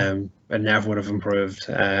 It never would have improved,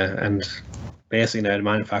 and basically now the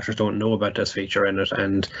manufacturers don't know about this feature in it,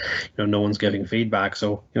 and no one's giving feedback.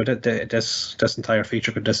 So this entire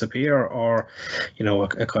feature could disappear, or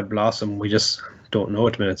it could blossom. We just don't know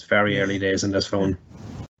it. I mean, it's very early days in this phone.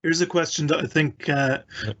 Here's a question that I think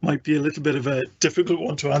might be a little bit of a difficult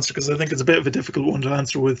one to answer, because I think it's a bit of a difficult one to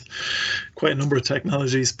answer with quite a number of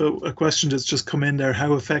technologies. But a question that's just come in there: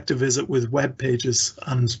 how effective is it with web pages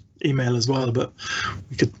and email as well? But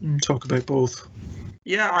we could talk about both.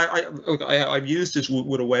 Yeah, I've used it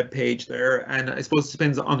with a web page there, and I suppose it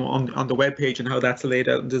depends on the web page and how that's laid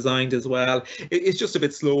out and designed as well. It's just a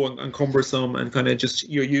bit slow and cumbersome, and kind of just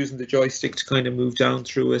you're using the joystick to kind of move down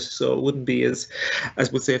through it, so it wouldn't be as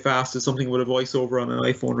would say fast as something with a voiceover on an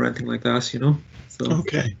iPhone or anything like that, So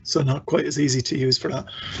okay, so not quite as easy to use for that.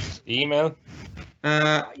 Email.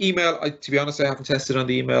 Email. To be honest, I haven't tested on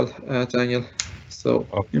the email, Daniel. So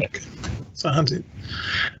okay. So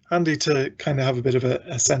handy to kind of have a bit of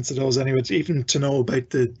a sense of those anyway, even to know about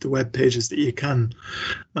the web pages that you can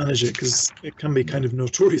manage it, because it can be kind of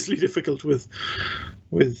notoriously difficult with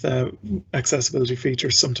accessibility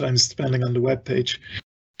features sometimes, depending on the web page.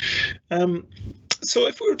 So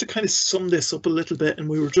if we were to kind of sum this up a little bit and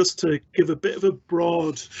we were just to give a bit of a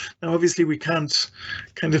broad, now obviously we can't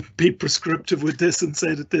kind of be prescriptive with this and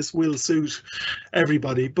say that this will suit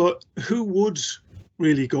everybody, but who would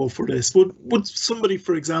really go for this? Would somebody,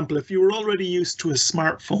 for example, if you were already used to a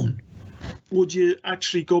smartphone, would you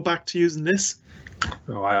actually go back to using this?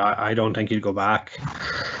 No, I don't think you'd go back.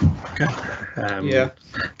 Okay.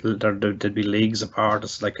 There'd be leagues apart.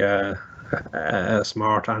 It's like a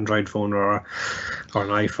smart Android phone or an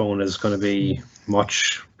iPhone is going to be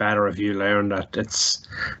much better if you learn that there's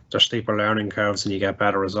steeper learning curves and you get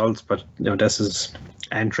better results. But this is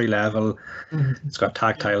entry level. Mm-hmm. It's got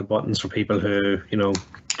tactile buttons for people who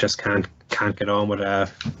just can't get on with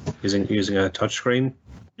using a touchscreen.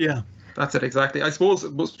 Yeah. That's it, exactly. I suppose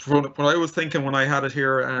what I was thinking when I had it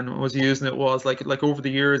here and was using it was like over the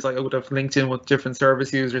years I would have linked in with different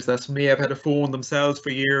service users that may have had a phone themselves for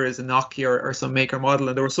years, a Nokia or some maker model,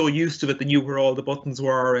 and they were so used to it they knew where all the buttons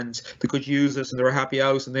were and they could use it and they were happy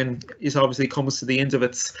out, and then it obviously comes to the end of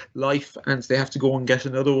its life and they have to go and get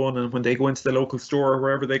another one, and when they go into the local store or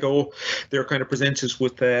wherever they go, they're kind of presented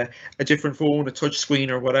with a different phone, a touch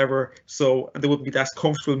screen or whatever, and they wouldn't be that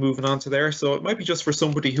comfortable moving on to there. So it might be just for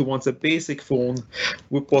somebody who wants a basic phone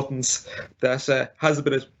with buttons that has a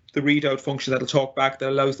bit of the readout function that'll talk back, that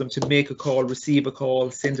allows them to make a call, receive a call,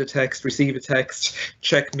 send a text, receive a text,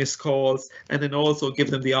 check missed calls, and then also give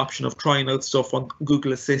them the option of trying out stuff on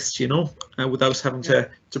Google Assist, without having to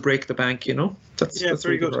break the bank, That's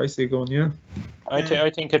very good. Where I see it going, yeah. I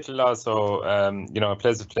think it'll also, a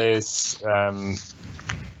pleasant place,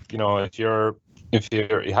 if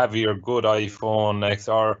you have your good iPhone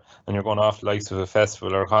XR and you're going off the likes of a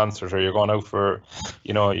festival or a concert, or you're going out for,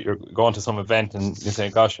 you're going to some event and you say,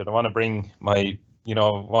 gosh, I don't want to bring my,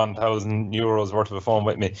 1,000 euros worth of a phone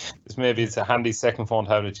with me. Maybe it's a handy second phone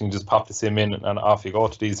to have that you can just pop the SIM in and off you go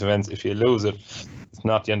to these events. If you lose it, it's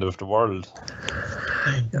not the end of the world.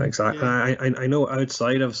 Yeah, exactly. Yeah. I know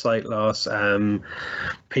outside of sight loss,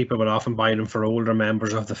 people would often buy them for older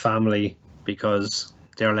members of the family because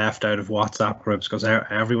they're left out of WhatsApp groups, because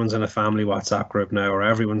everyone's in a family WhatsApp group now, or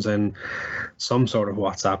everyone's in some sort of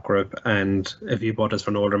WhatsApp group. And if you bought this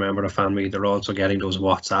for an older member of the family, they're also getting those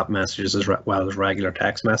WhatsApp messages as well as regular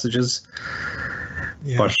text messages.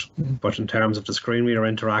 Yeah. But in terms of the screen reader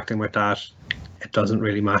interacting with that, it doesn't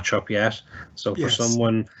really match up yet. So for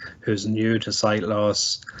someone who's new to sight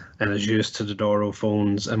loss and is used to the Doro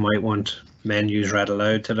phones and might want menus read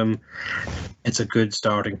aloud to them, it's a good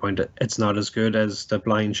starting point. It's not as good as the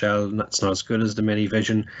Blind Shell, it's not as good as the Mini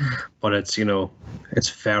Vision, but it's it's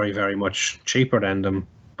very, very much cheaper than them.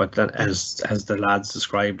 But that, as the lads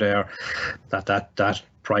described there, that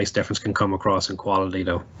price difference can come across in quality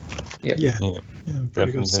though. Yeah,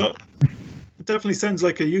 very good. So it definitely sounds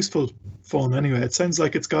like a useful phone anyway. It sounds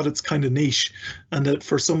like it's got its kind of niche, and that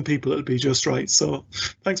for some people it'll be just right. So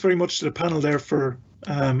thanks very much to the panel there for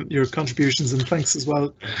your contributions, and thanks as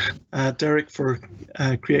well, Derek, for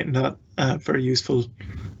creating that very useful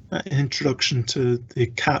introduction to the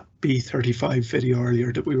Cat B35 video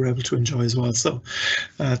earlier that we were able to enjoy as well. So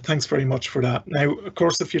thanks very much for that. Now, of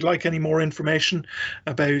course, if you'd like any more information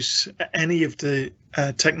about any of the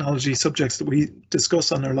technology subjects that we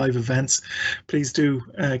discuss on our live events, please do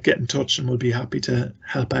get in touch and we'll be happy to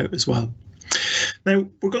help out as well. Now,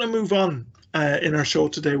 we're going to move on. In our show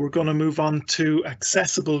today, we're going to move on to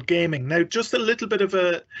accessible gaming. Now, just a little bit of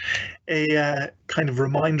a kind of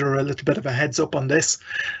reminder, a little bit of a heads up on this.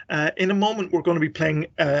 In a moment, we're going to be playing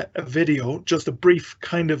a video, just a brief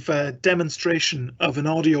kind of demonstration of an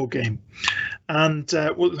audio game, and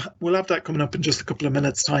we'll have that coming up in just a couple of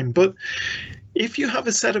minutes' time. But if you have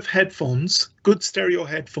a set of headphones, good stereo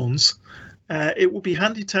headphones, it will be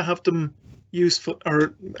handy to have them useful,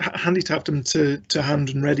 or handy to have them to hand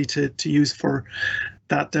and ready to use for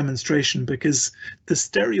that demonstration, because the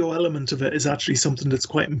stereo element of it is actually something that's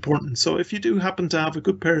quite important. So if you do happen to have a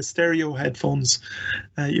good pair of stereo headphones,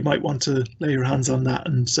 you might want to lay your hands on that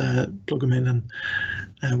and plug them in,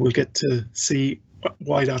 and we'll get to see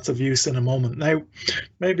why that's of use in a moment. Now,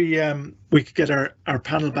 maybe we could get our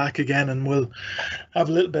panel back again and we'll have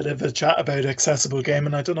a little bit of a chat about accessible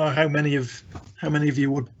gaming. I don't know how many of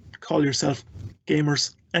you would call yourself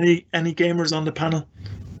gamers. Any gamers on the panel?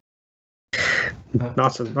 Not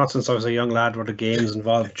since I was a young lad where the games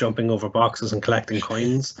involved jumping over boxes and collecting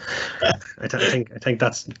coins. I think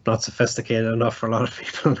that's not sophisticated enough for a lot of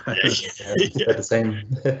people. About the same.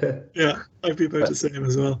 Yeah, I'd be about the same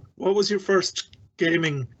as well. What was your first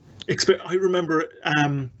gaming experience? I remember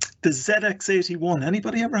the ZX81.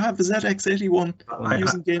 Anybody ever have a ZX81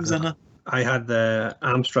 using games on it? I had the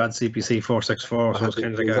Amstrad CPC 464, so it's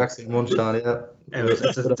kind of like exact same one, Sean, yeah.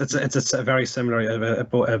 It's a very similar.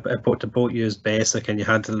 Both used BASIC, and you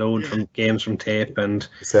had to load from games from tape and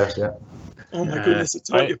Set, yeah. Oh my goodness, it's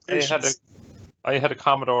about your patience. I had a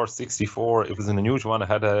Commodore 64. It was an unusual one. I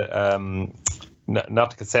had a not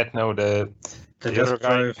the cassette now, the other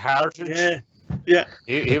guy cartridge. Yeah.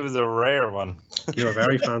 He was a rare one. You were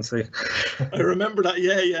very fancy. I remember that.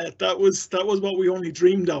 Yeah. That was what we only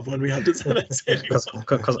dreamed of when we had the ZX81.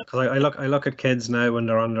 Because I look at kids now when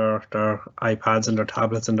they're on their iPads and their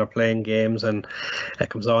tablets and they're playing games, and it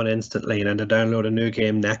comes on instantly, and then they download a new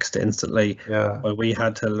game next instantly. Yeah. Well, we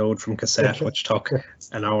had to load from cassette, which took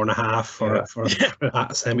an hour and a half for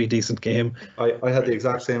a semi-decent game. I had the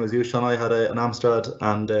exact same as you, Sean. I had an Amstrad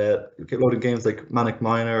and loading games like Manic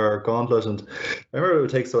Miner or Gauntlet, and I remember it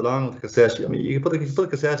would take so long with the cassette. I mean, you could put the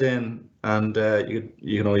cassette in, and you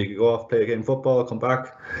could go off, play a game of football, come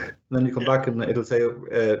back, and then you come back and it'll say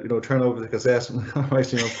turn over the cassette and part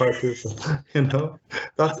 2. So,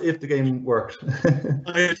 that's if the game worked.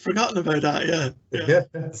 I had forgotten about that. Yeah.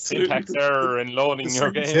 Syntax error in loading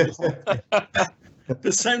your game.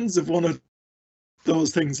 The sounds of one of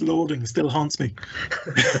those things loading still haunts me.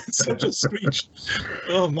 It's such a screech.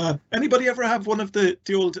 Oh man! Anybody ever have one of the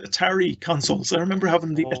old Atari consoles? I remember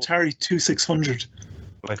having the Atari 2600.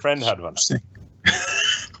 My friend had one.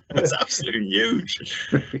 It's absolutely huge.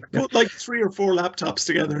 Put like 3 or 4 laptops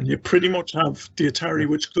together, and you pretty much have the Atari,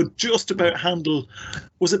 which could just about handle.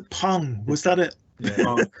 Was it Pong? Was that it?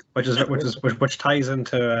 Yeah. which ties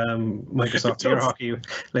into Microsoft Air Hockey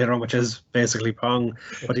later on, which is basically Pong.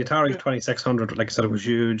 But the Atari 2600, like I said, it was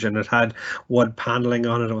huge, and it had wood paneling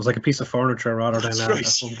on it. It was like a piece of furniture rather than a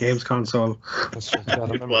home games console.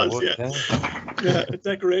 It was, yeah, a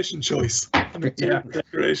decoration choice.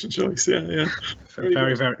 Decoration choice, yeah.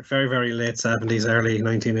 Very very late 70s, early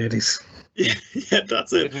 1980s. Yeah,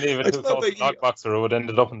 that's it. Didn't even hook off the lockbox, or it would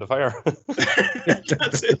ended up in the fire.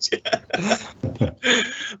 That's it. Yeah.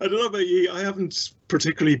 I don't know about you. I haven't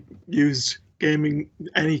particularly used any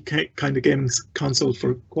kind of games console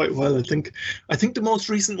for quite a while. I think the most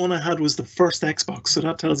recent one I had was the first Xbox, so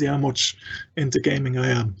that tells you how much into gaming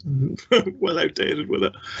I am. Well outdated with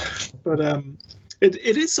it, but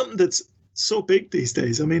it is something that's so big these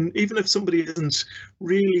days. I mean, even if somebody isn't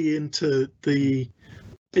really into the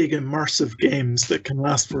big immersive games that can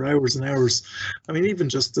last for hours and hours, I mean, even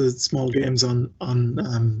just the small games on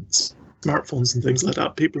smartphones and things like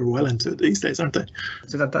that, people are well into it these days, aren't they?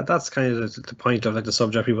 So that's kind of the point of like the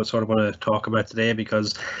subject people sort of want to talk about today,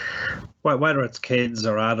 because whether it's kids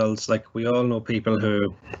or adults, like we all know people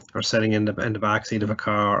who are sitting in the backseat of a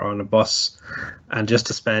car or on a bus, and just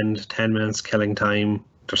to spend 10 minutes killing time,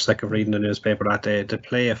 they're sick of reading the newspaper that day, to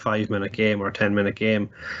play a 5-minute game or a 10-minute game,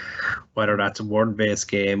 whether that's a word-based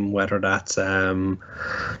game, whether that's an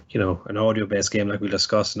audio-based game like we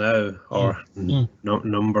discussed now, or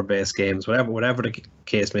number-based games, whatever the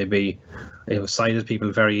case may be. Sighted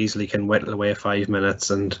people very easily can whittle away 5 minutes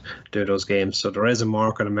and do those games. So there is a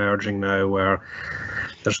market emerging now where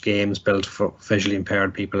there's games built for visually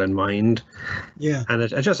impaired people in mind. Yeah. And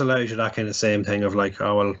it just allows you that kind of same thing of like,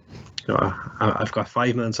 oh well, I've got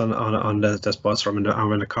 5 minutes on this bus, or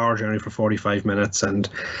I'm in a car journey for 45 minutes, and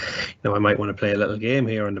I might want to play a little game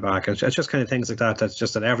here in the back. It's just kind of things like that. That's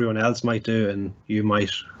just that everyone else might do, and you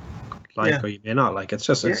might like or you may not like. It's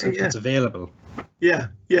just it's available. Yeah,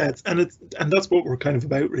 and that's what we're kind of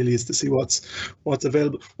about, really, is to see what's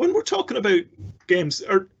available. When we're talking about games,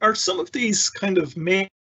 are some of these kind of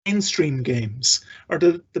mainstream games, are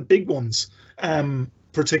the big ones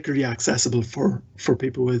particularly accessible for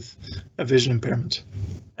people with a vision impairment?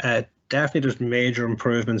 Definitely, there's major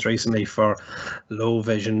improvements recently for low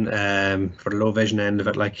vision, for the low vision end of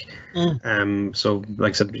it. So like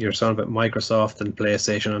I said, you're talking about Microsoft and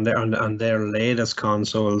PlayStation, on their latest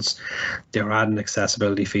consoles, they're adding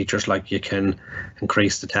accessibility features like you can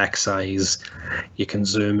increase the text size, you can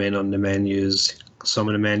zoom in on the menus. Some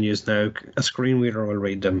of the menus now, a screen reader will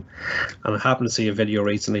read them. And I happened to see a video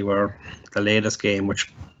recently where the latest game,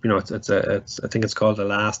 which it's I think it's called The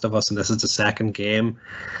Last of Us, and this is the second game,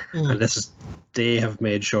 and they have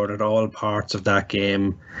made sure that all parts of that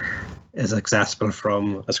game is accessible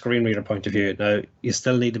from a screen reader point of view. Now, you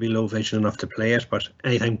still need to be low vision enough to play it, but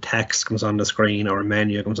anytime text comes on the screen or a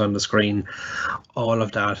menu comes on the screen, all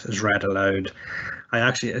of that is read aloud.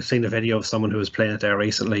 I've seen a video of someone who was playing it there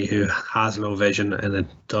recently who has low vision and it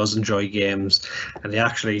does enjoy games, and they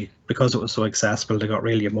actually, because it was so accessible, they got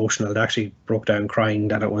really emotional. They actually broke down crying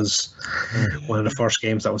that it was one of the first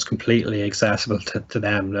games that was completely accessible to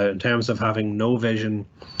them. Now, in terms of having no vision,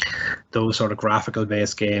 those sort of graphical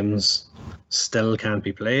based games still can't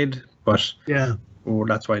be played, but Yeah.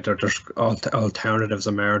 that's why there's alternatives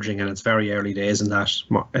emerging, and it's very early days in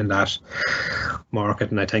that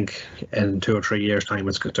market. And I think in 2 or 3 years' time,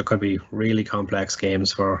 there could be really complex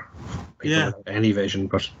games for people without any vision.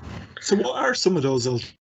 But so, what are some of those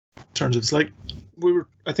alternatives? Like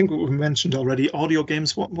I think we mentioned already, audio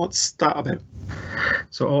games. What's that about?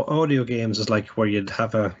 So audio games is like where you'd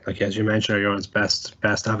have as you mentioned earlier on, it's best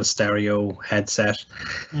to have a stereo headset.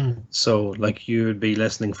 So like you'd be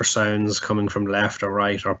listening for sounds coming from left or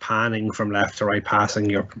right, or panning from left to right, passing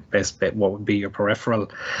your best bit, what would be your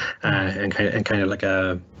peripheral, and kind of like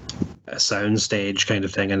a sound stage kind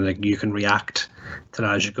of thing, and like you can react to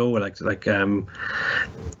that as you go. Like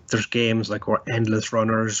there's games like where Endless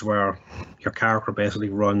Runners, where your character basically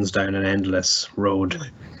runs down an endless road.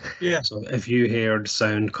 Yeah. So if you heard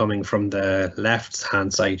sound coming from the left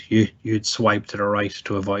hand side, you'd swipe to the right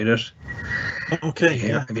to avoid it. Okay.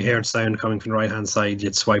 If you heard sound coming from the right hand side,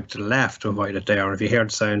 you'd swipe to the left to avoid it there. Or if you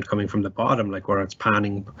heard sound coming from the bottom, like where it's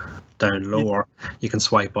panning down lower, you can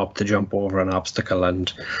swipe up to jump over an obstacle.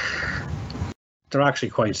 And they're actually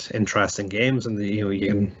quite interesting games, and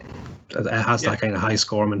it has that kind of high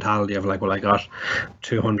score mentality of like, well, I got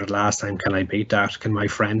 200 last time, can I beat that? Can my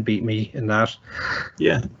friend beat me in that?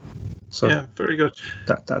 Yeah. So yeah, very good.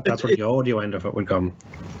 That's where the audio end of it would come.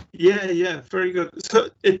 Yeah, very good. So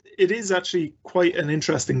it is actually quite an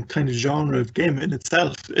interesting kind of genre of game in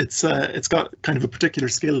itself. It's got kind of a particular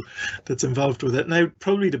skill that's involved with it. Now,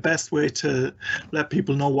 probably the best way to let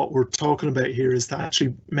people know what we're talking about here is to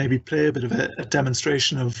actually maybe play a bit of a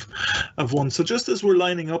demonstration of one. So just as we're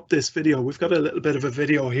lining up this video, we've got a little bit of a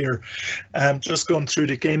video here, just going through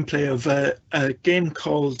the gameplay of a game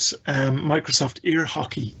called Microsoft Ear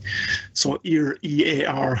Hockey. So Ear,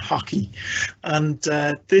 E-A-R, hockey. And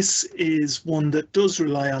this is one that does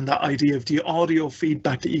rely on that idea of the audio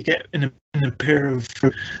feedback that you get in a pair of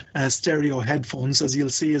stereo headphones, as you'll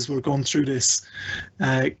see as we're going through this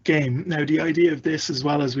game. Now, the idea of this, as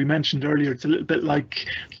well, as we mentioned earlier, it's a little bit like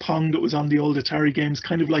Pong that was on the old Atari games,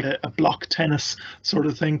 kind of like a block tennis sort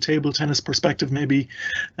of thing, table tennis perspective, maybe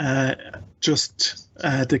just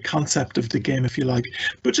the concept of the game, if you like.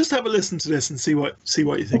 But just have a listen to this and see what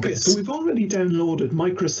you think. Okay, so we've already downloaded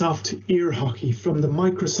Microsoft Ear Hockey from the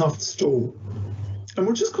Microsoft Store. And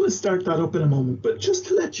we're just going to start that up in a moment. But just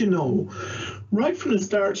to let you know, right from the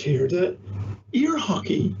start here, that Ear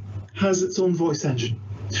Hockey has its own voice engine.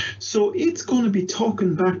 So it's going to be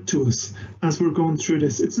talking back to us as we're going through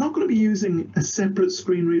this. It's not going to be using a separate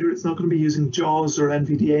screen reader. It's not going to be using JAWS or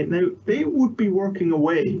NVDA. Now, they would be working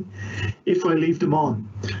away if I leave them on,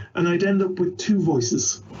 and I'd end up with two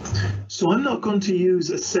voices. So I'm not going to use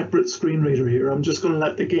a separate screen reader here. I'm just going to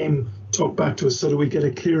let the game talk back to us so that we get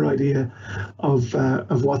a clear idea of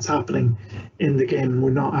what's happening in the game, and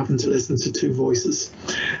we're not having to listen to two voices.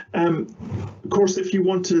 Of course, if you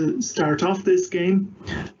want to start off this game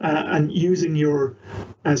and using your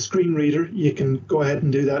screen reader, you can go ahead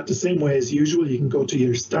and do that the same way as usual. You can go to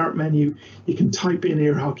your start menu, you can type in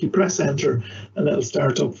Ear Hockey, press enter, and it'll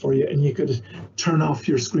start up for you, and you could turn off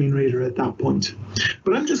your screen reader at that point.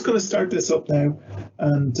 But I'm just going to start this up now,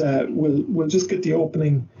 and we'll just get the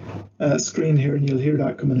opening screen here, and you'll hear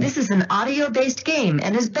that coming in. This is an audio-based game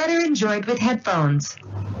and is better enjoyed with headphones.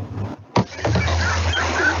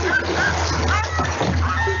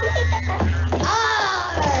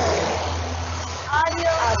 Audio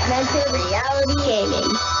augmented reality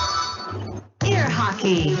gaming. Ear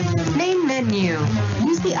Hockey. Main menu.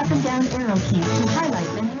 Use the up and down arrow keys to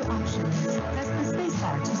highlight menu options. Press the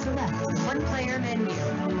spacebar to select one player menu.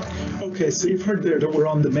 Okay, so you've heard there that we're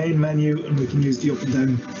on the main menu, and we can use the up and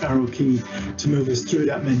down arrow key to move us through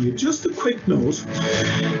that menu. Just a quick note,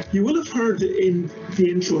 you will have heard in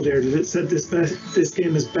the intro there that it said this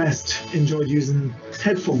game is best enjoyed using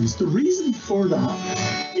headphones. The reason for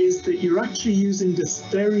that is that you're actually using the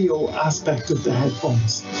stereo aspect of the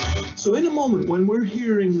headphones. So in a moment, when we're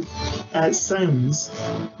hearing sounds,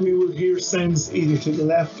 we will hear sounds either to the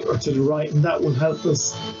left or to the right, and that will help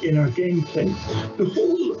us in our gameplay. The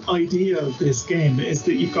whole idea of this game is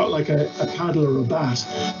that you've got like a paddle or a bat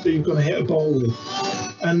that you're going to hit a ball with,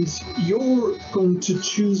 and you're going to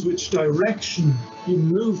choose which direction you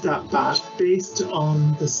move that bat based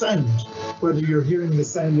on the sound, whether you're hearing the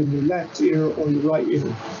sound in your left ear or your right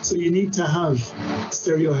ear. So you need to have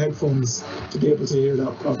stereo headphones to be able to hear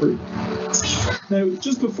that properly. Now,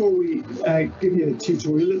 just before we give you a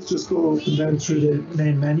tutorial, let's just go up and down through the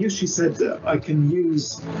main menu. She said that I can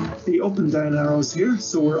use the up and down arrows here.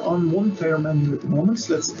 So we're on one player menu at the moment.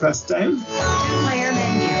 Let's press down. Two player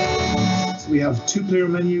menu. So we have two-player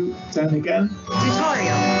menu down again.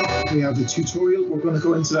 Tutorial. We have the tutorial. We're going to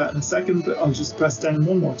go into that in a second, but I'll just press down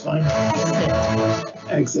one more time. Exit.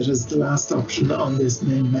 Exit is the last option on this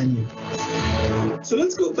main menu. So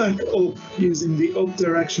let's go back up using the up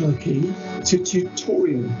directional key to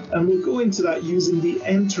tutorial, and we'll go into that using the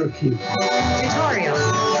enter key. Tutorial.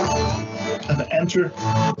 And enter.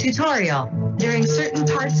 Tutorial. During certain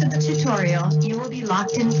parts of the tutorial, you will be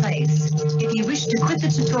locked in place. If you wish to quit the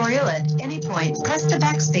tutorial at any point, press the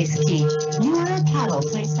backspace key. You are a cattle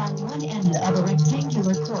placed on one end of a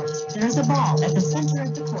rectangular court. There is a ball at the center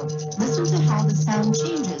of the court. Listen to how the sound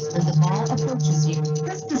changes when the ball approaches you.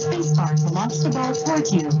 Press the spacebar to launch the ball toward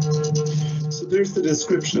you. So there's the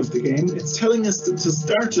description of the game. It's telling us that to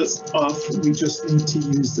start us off, we just need to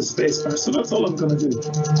use the spacebar. So that's all I'm going to do.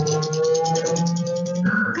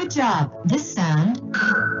 Good job. This sound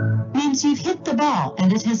means you've hit the ball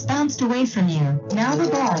and it has bounced away from you. Now the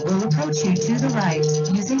ball will approach you to the right.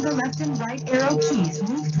 Using the left and right arrow keys,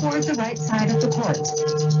 move toward the right side of the court.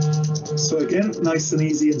 So again, nice and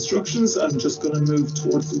easy instructions. I'm just going to move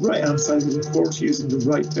towards the right-hand side of the court using the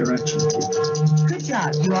right direction key. Good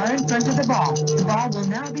job. You are in front of the ball. The ball will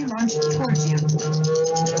now be launched towards you.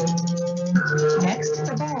 Next,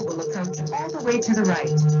 the ball will approach all the way to the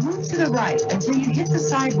right. Move to the right until you hit the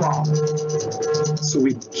sidewall. So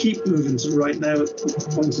we keep moving to the right now.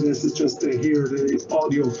 The point of this is just to hear the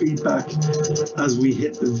audio feedback as we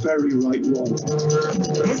hit the very right wall.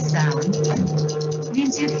 This sound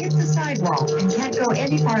means you've hit the sidewall and can't go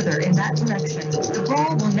any farther in that direction. The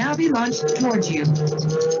ball will now be launched towards you.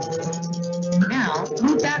 Now,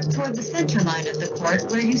 move back toward the center line of the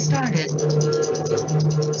court where you started.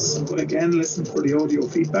 So again, listen for the audio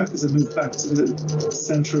feedback as I move back to the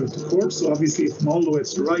center of the court. So obviously, if I'm all the way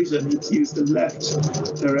to the right, I need to use the left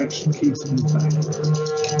direction key to move back.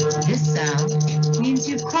 This sound means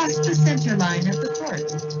you've crossed the center line of the court.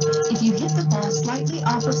 If you hit the ball slightly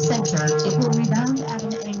off of center, it will rebound at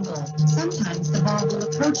an angle. Sometimes the ball will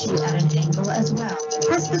approach you at an angle as well.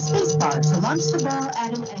 Press the spacebar to launch the ball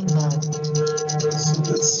at an angle. So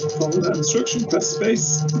let's follow that instruction. Press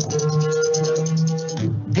space.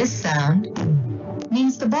 This sound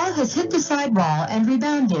means the ball has hit the sidewall and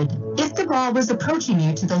rebounded. If the ball was approaching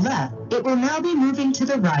you to the left, it will now be moving to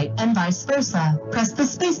the right and vice versa. Press the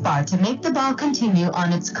spacebar to make the ball continue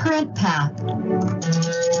on its current path.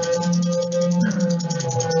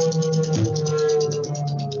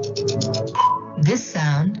 This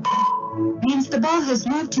sound means the ball has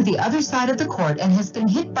moved to the other side of the court and has been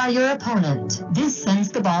hit by your opponent. This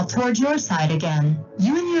sends the ball towards your side again.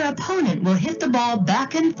 You and your opponent will hit the ball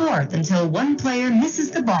back and forth until one player misses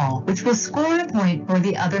the ball, which will score a point for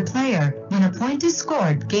the other player. When a point is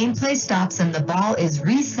scored, gameplay stops and the ball is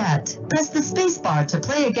reset. Press the spacebar to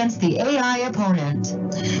play against the AI opponent.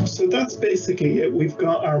 So that's basically it. We've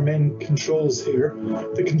got our main controls here.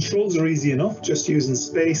 The controls are easy enough, just using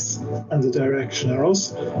space and the direction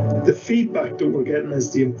arrows. The feedback that we're getting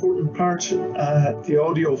is the important part, the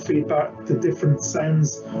audio feedback, the different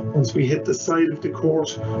sounds once we hit the side of the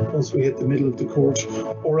court, once we hit the middle of the court,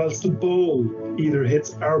 or else the ball either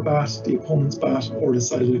hits our bat, the opponent's bat, or the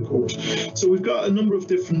side of the court. So we've got a number of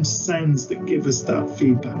different sounds that give us that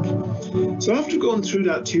feedback. So after going through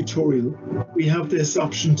that tutorial, we have this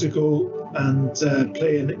option to go and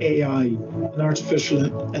play an AI, an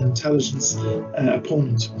artificial intelligence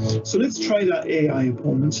opponent. So let's try that AI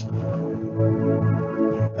opponent.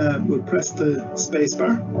 We'll press the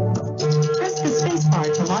spacebar. Press the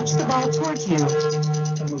spacebar to launch the ball towards you.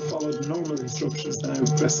 And we'll follow the normal instructions now,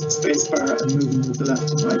 pressing spacebar and moving with the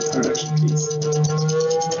left and right direction keys.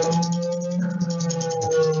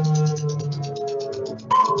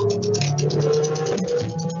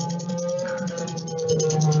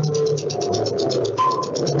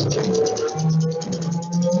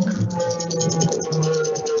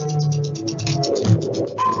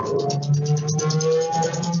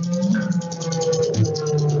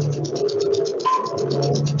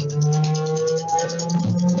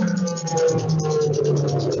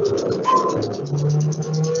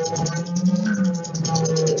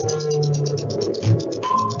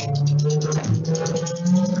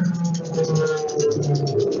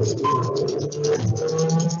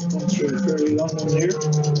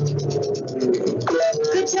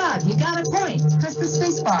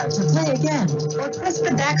 To play again, or press the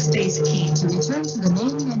backspace key to return to the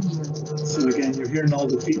main menu. So again, you're hearing all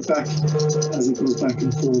the feedback as it goes back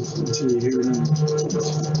and forth until you hear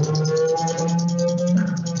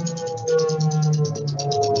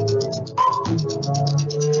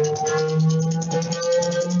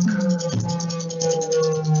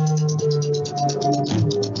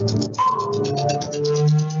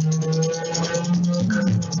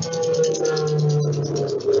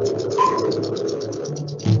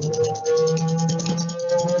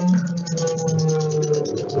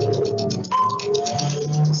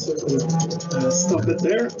Stop it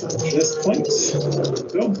there after this point.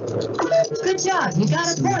 Go. Good job, you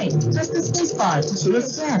got a point. Press the space bar to So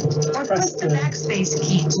let's again, or press the backspace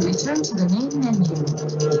key to return to the main menu.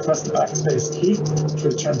 We'll press the backspace key to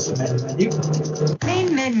return to the main menu.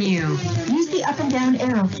 Main menu. Use the up and down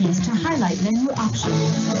arrow keys to highlight menu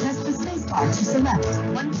options. Press the space bar to select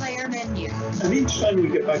one player menu. And each time we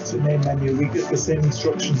get back to the main menu, we get the same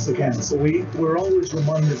instructions again. So we're always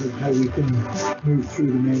reminded of how we can move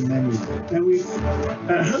through the main menu. Now we've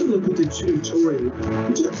had a look at the tutorial.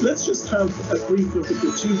 Let's just have a brief look at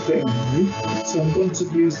the two-player menu. So I'm going to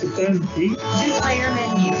use the down key. Two-player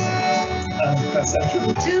menu. And press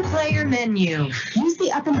enter. Two-player menu. Use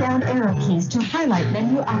the up and down arrow keys to highlight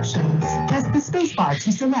menu options. Press the space bar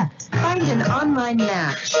to select. Find an online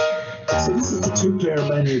match. So this is the two-player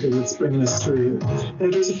menu that it's bringing us through. Now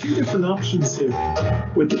there's a few different options here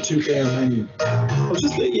with the two-player menu. I'll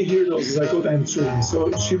just let you hear those as I go down through them.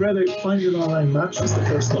 So she read out find an online match is the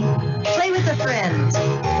first one. Play with a friend.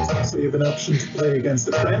 So you have an option to play against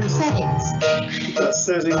a friend. Settings. That's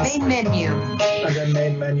settings. Main menu. And then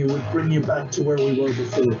main menu would bring you back to where we were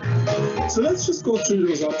before. So let's just go through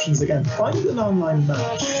those options again. Find an online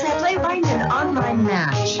match. Find an online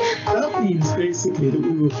match. That means basically that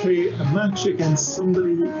we will play a match against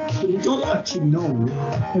somebody that we don't actually know.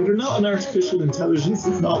 Now they're not an artificial intelligence,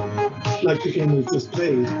 it's not like the game we've just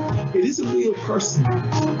played. It is a real person.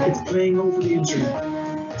 It's playing over the internet.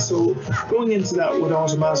 So going into that would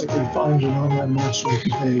automatically find an online match we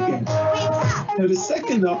can play again. Now the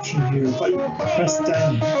second option here, if I press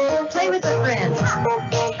down, play with a friend.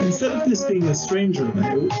 Instead of this being a stranger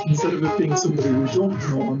now, instead of it being somebody we don't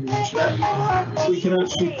know on the internet, we can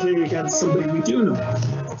actually play against somebody we do know.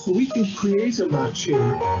 So we can create a match here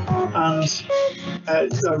and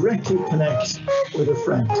directly connect with a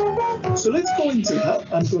friend. So let's go into that.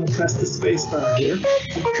 I'm going to press the space bar here.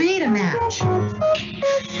 Create a match.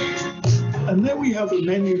 And then we have a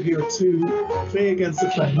menu here to play against a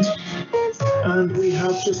friend. And we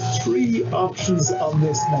have just 3 options on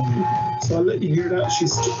this menu. So I'll let you hear that.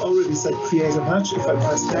 She's already said create a match. If I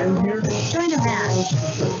press down here, join a match.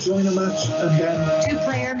 Join a match, and then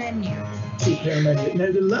two-player menu. Two-player menu.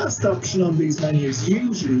 Now the last option on these menus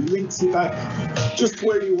usually links you back just to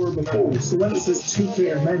where you were before. So when it says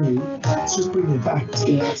two-player menu, it's just bringing you back to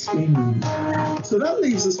the last screen menu. So that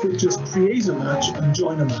leaves us with just create a match and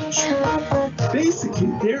join a match. Basically,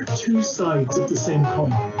 they're 2 sides of the same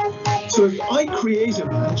coin. So if I create a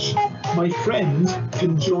match, my friend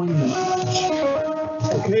can join that match.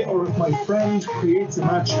 Okay, or if my friend creates a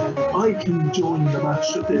match, I can join the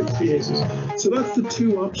match that they've created. So that's the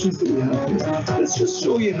 2 options that we have here. Let's just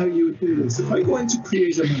show you how you would do this. If I go into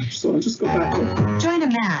create a match, so I'll just go back up. Join a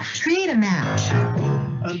match, create a match.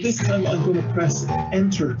 And this time I'm going to press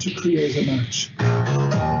enter to create a match.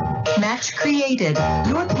 Match created.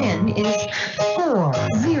 Your PIN is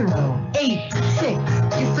 4086.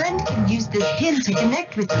 Your friend can use this PIN to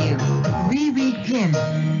connect with you. Reread PIN.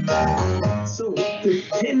 So the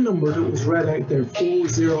PIN number that was read out there,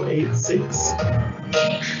 4086,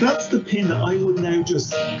 that's the PIN I would now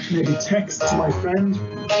just maybe text to my friend,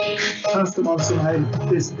 pass them on somehow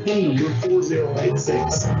this PIN number,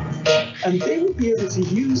 4086. And they would be able to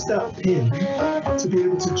use that PIN to be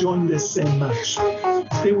able to join this same match.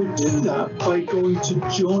 They would do that by going to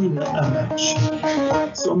join a match.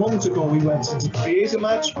 So a moment ago we went into create a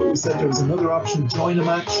match, but we said there was another option, join a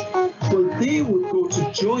match. Well, they would go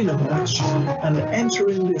to join a match and enter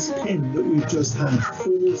in this PIN that we've just had,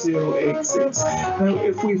 4086. Now,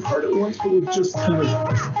 if we've heard it once, but we've just kind of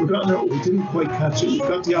forgotten it, we didn't quite catch it, we've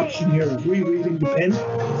got the option here of rereading the PIN.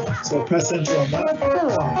 So I'll press enter on that.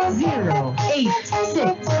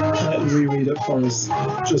 4086. And it'll reread it for us,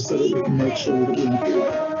 just so that we can make sure that we have the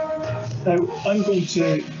right. Now, I'm going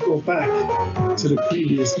to go back to the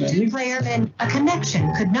previous menu. Two-player menu. A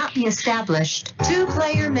connection could not be established.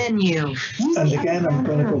 Two-player menu. And again, I'm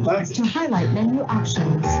going to go back to highlight menu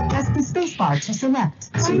options. Press the spacebar to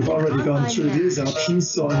select. So we've already gone through these options,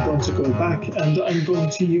 so I'm going to go back and I'm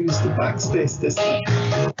going to use the backspace this time.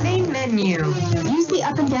 Main menu. Use the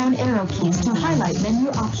up and down arrow keys to highlight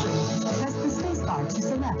menu options. Press the spacebar to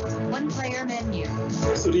select. One-player menu.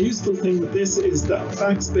 So the useful thing with this is that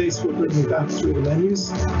backspace will bring me back through the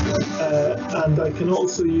menus, and I can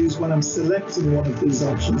also use when I'm selecting one of these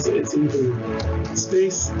options, it's either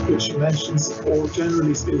space, which she mentions, or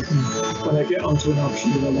generally speaking, when I get onto an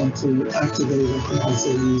option that I want to activate, I can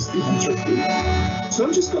also use the enter key. So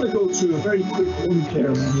I'm just going to go through a very quick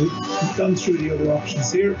one-player menu. I've gone through the other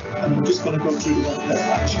options here, and I'm just going to go through the one-player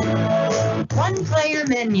match. One-player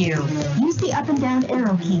menu. Use the up and down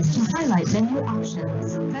arrow keys to highlight menu options.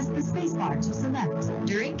 settings. Press the spacebar to select.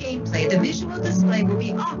 During gameplay, the visual display will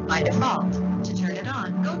be off by default. To turn it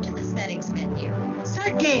on, go to the settings menu.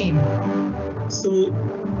 Start game. So,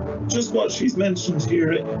 just what she's mentioned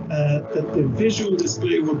here, that the visual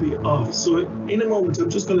display will be off. So in a moment, I'm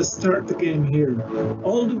just going to start the game here.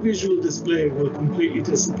 All the visual display will completely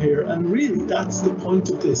disappear. And really, that's the point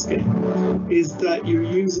of this game, is that you're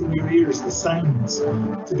using your ears, the sounds,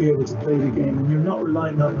 to be able to play the game. And you're not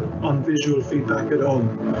relying on visual feedback at all.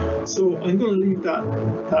 So I'm going to leave that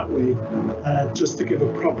way, just to give a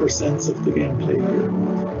proper sense of the gameplay here.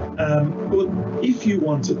 But if you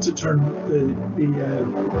wanted to turn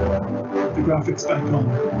the graphics back on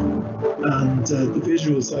and the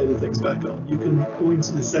visual side of things back on, you can go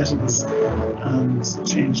into the settings and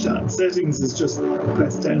change that. Settings is just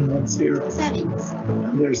press down once here. Settings.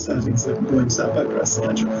 And there's settings. I can go into that by pressing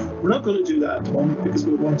enter. We're not going to do that at the moment because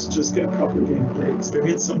we want to just get proper gameplay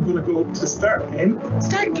experience. So I'm going to go up to start game.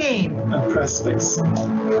 Start game. And press space.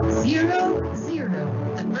 0-0.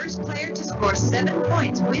 The first player to score 7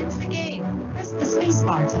 points wins the game. Press the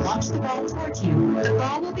spacebar to launch the ball toward you. The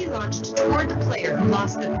ball will be launched toward the player who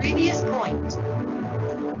lost the previous point.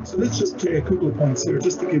 So let's just play a couple of points here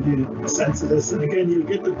just to give you a sense of this. And again, you'll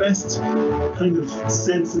get the best kind of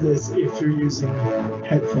sense of this if you're using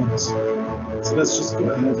headphones. So let's just go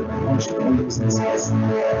ahead and launch the ball using space.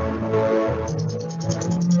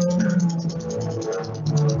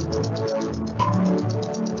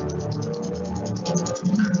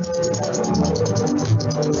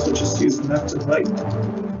 So just using left and right.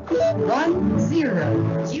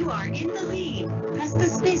 1-0. You are in the lead. Press the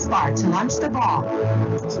spacebar to launch the ball.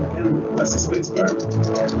 So again, press the spacebar.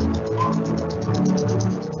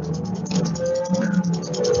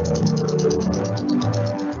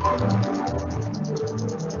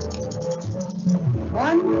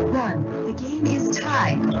 1-1. The game is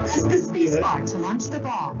tied. Press the spacebar to launch the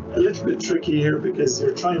ball. A little bit tricky here because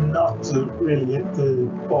you're trying not to really hit the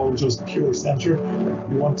ball just pure center.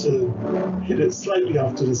 You want to hit it slightly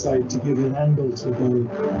off to the side to give you an angle to the ball,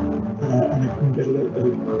 and it can get a little bit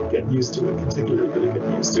of getting used to it. It can take a little bit of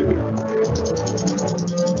getting used to it.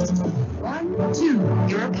 1-2.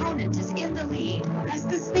 Your opponent is in the lead. Press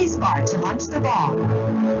the spacebar to launch the ball.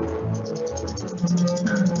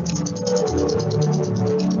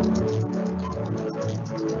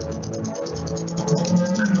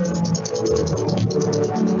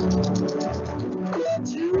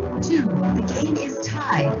 The game is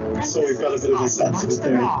tied. So we've got a bit of a sense of it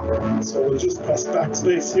there. So we'll just press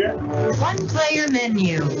backspace here. One player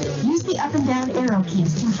menu. Use the up and down arrow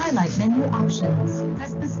keys to highlight menu options.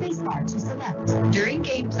 Press the spacebar to select. During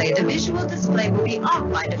gameplay, the visual display will be off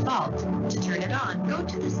by default. To turn it on, go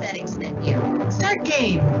to the settings menu. Start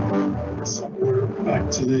game. So we're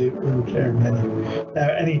back to the one player menu. Now,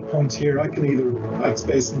 any point here, I can either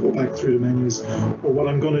backspace and go back through the menus, or what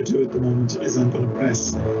I'm going to do at the moment is I'm going to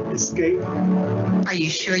press escape. Are you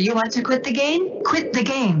sure you want to quit the game? Quit the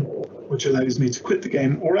game. Which allows me to quit the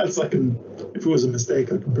game, or else I can, if it was a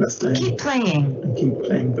mistake, I can press down. Keep playing. And keep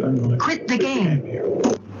playing, but I'm going to quit the game here.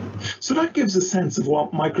 So that gives a sense of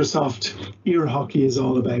what Microsoft Ear Hockey is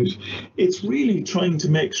all about. It's really trying to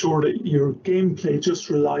make sure that your gameplay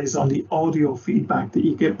just relies on the audio feedback that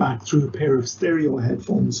you get back through a pair of stereo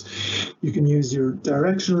headphones. You can use your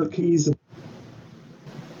directional keys.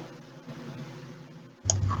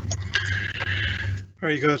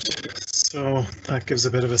 Very good. So that gives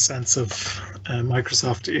a bit of a sense of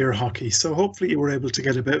Microsoft Ear Hockey. So hopefully you were able to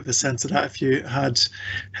get a bit of a sense of that if you had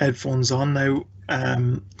headphones on. Now,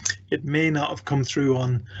 it may not have come through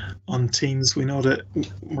on Teams. We know that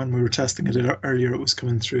when we were testing it earlier, it was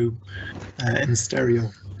coming through in stereo.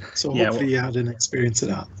 So hopefully you had an experience of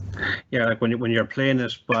that. Yeah, like when you're playing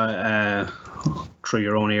it through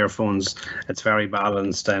your own earphones, it's very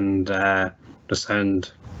balanced and the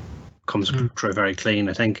sound comes through very clean.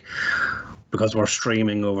 I think because we're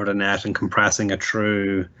streaming over the net and compressing it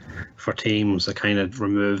through for Teams, it kind of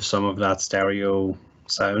removes some of that stereo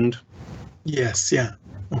sound. Yes, yeah.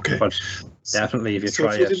 Okay. But definitely if you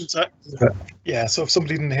try it. Yeah, so if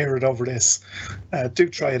somebody didn't hear it over this, do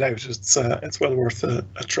try it out. It's well worth a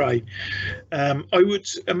try. I would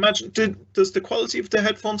imagine, does the quality of the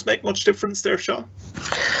headphones make much difference there, Sean?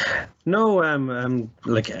 No,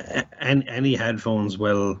 like any headphones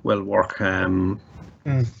will work.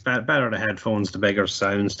 Better the headphones, the bigger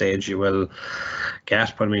sound stage you will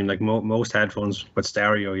get. But I mean, like most headphones with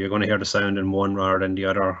stereo, you're going to hear the sound in one rather than the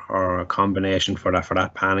other, or a combination for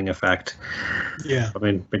that panning effect. Yeah. I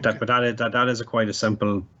mean, but that is quite a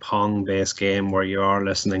simple Pong based game where you are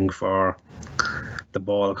listening for the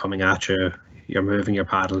ball coming at you. you're moving your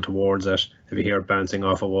paddle towards it. If you hear it bouncing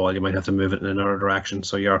off a wall, you might have to move it in another direction.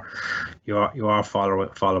 So you are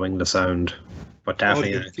following the sound, but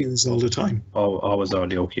definitely audio cues all the time. Always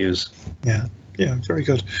audio cues. Yeah, very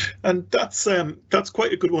good. And that's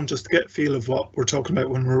quite a good one just to get a feel of what we're talking about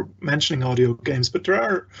when we're mentioning audio games. But there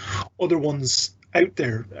are other ones out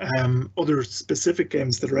there, other specific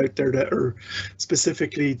games that are out there that are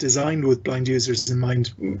specifically designed with blind users in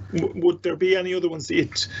mind. Would there be any other ones that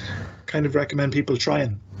you'd kind of recommend people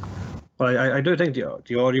trying? Well, I do think the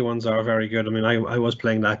audio ones are very good. I mean, I was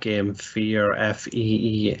playing that game Fear,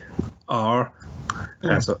 F-E-E-R.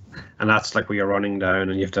 And that's like where you're running down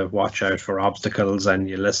and you have to watch out for obstacles and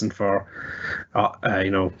you listen for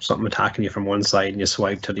something attacking you from one side and you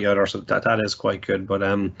swipe to the other, so that is quite good. But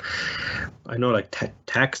I know like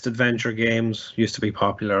text adventure games used to be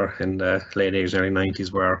popular in the late 80s, early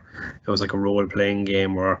 90s, where it was like a role-playing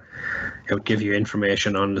game where it would give you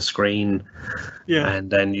information on the screen,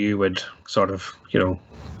 and then you would sort of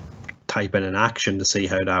type in an action to see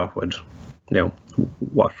how that would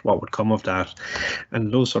what would come of that.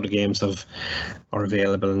 And those sort of games are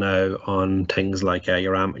available now on things like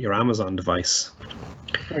your Amazon device.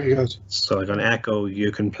 Very good. So like on Echo,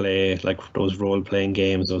 you can play like those role-playing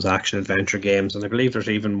games, those action adventure games, and I believe there's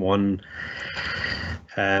even one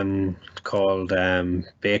called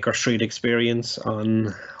Baker Street Experience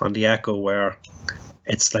on the Echo, where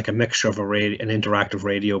it's like a mixture of an interactive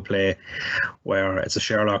radio play, where it's a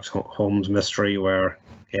Sherlock Holmes mystery where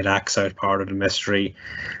it acts out part of the mystery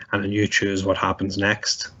and then you choose what happens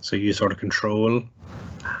next. So you sort of control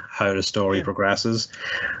how the story progresses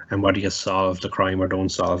and whether you solve the crime or don't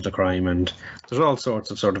solve the crime. And there's all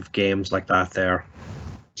sorts of sort of games like that there.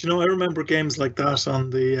 Do you know, I remember games like that on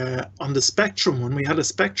the Spectrum, when we had a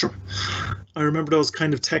Spectrum. I remember those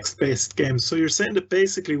kind of text-based games. So you're saying that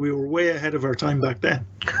basically we were way ahead of our time back then.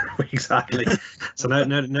 Exactly. So now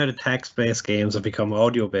the text-based games have become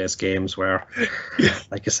audio-based games where,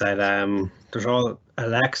 like you said, there's all,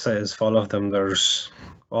 Alexa is full of them. There's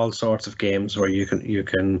all sorts of games where you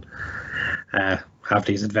can have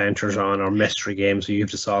these adventures on, or mystery games where you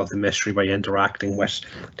have to solve the mystery by interacting with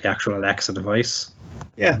the actual Alexa device.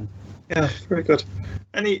 Yeah, very good.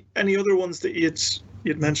 Any other ones that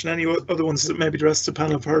you'd mention? Any other ones that maybe the rest of the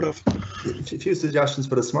panel have heard of? A few suggestions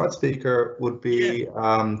for the smart speaker would be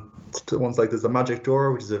ones like there's a Magic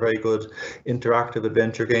Door, which is a very good interactive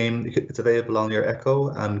adventure game. It's available on your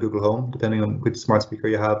Echo and Google Home, depending on which smart speaker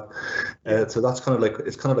you have. So that's kind of like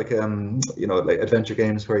like adventure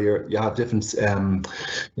games where you have different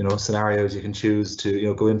scenarios you can choose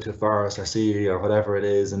to go into a forest or sea or whatever it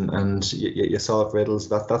is, and you solve riddles.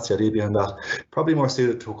 That's the idea behind that. Probably more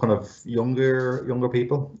suited to kind of younger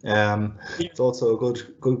people. It's also a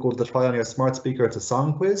good to try on your smart speaker. It's a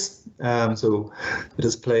song quiz. So it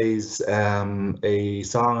just plays a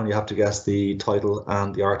song and you have to guess the title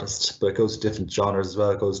and the artist, but it goes to different genres as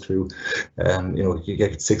well. It goes through you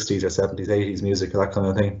get 60s or 70s, 80s music, that kind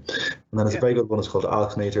of thing. And then there's a very good one, it's called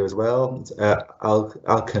Alkinator as well. It's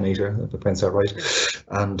Alkinator, if I pronounce that right.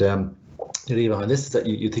 And the idea behind this is that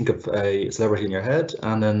you think of a celebrity in your head,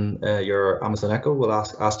 and then your Amazon Echo will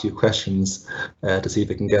ask you questions to see if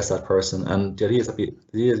it can guess that person. And the idea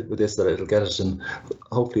with this is that it'll get it in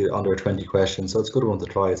hopefully under 20 questions. So it's a good one to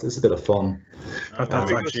try. It's a bit of fun.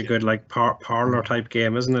 That's actually a good like parlor type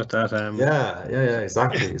game, isn't it? That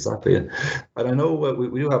exactly. And I know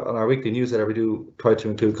we do have on our weekly newsletter, we do try to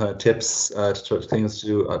include kind of tips, things to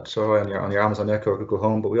do try on your Amazon Echo or Google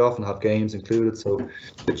Home, but we often have games included, so you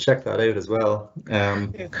can check that out as well.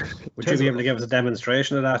 Would you be able to give us a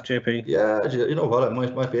demonstration of that, JP? Yeah, you know what, I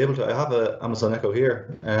might be able to. I have an Amazon Echo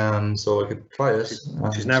here, so I could try it.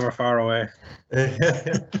 She's never far away.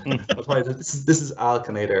 I'll try it. This is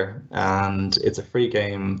Alkinator, and it's a free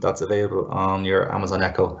game that's available on your Amazon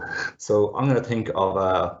Echo. So I'm going to think of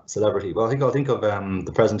a celebrity. Well, I'll think of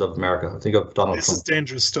the President of America. I'll think of Donald Trump. This is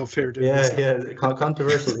dangerous stuff here, dude. Yeah,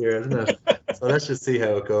 controversial here, isn't it? So let's just see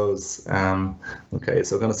how it goes. Okay,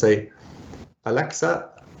 so I'm going to say, Alexa,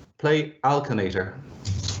 play Alkinator.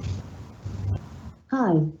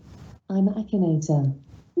 Hi, I'm Akinator.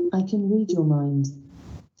 I can read your mind.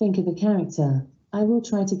 Think of a character. I will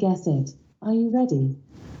try to guess it. Are you ready?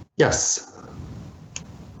 Yes.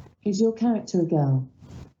 Is your character a girl?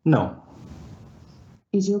 No.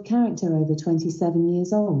 Is your character over 27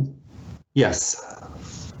 years old? Yes.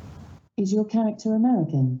 Is your character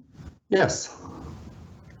American? Yes.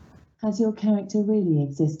 Has your character really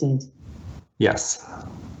existed? Yes.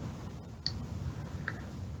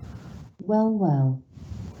 Well.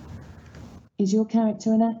 Is your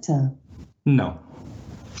character an actor? No.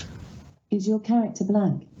 Is your character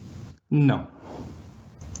black? No.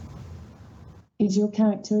 Is your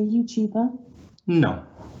character a YouTuber? No.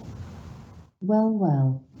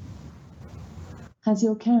 Well. Has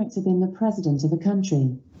your character been the president of a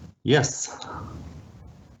country? Yes.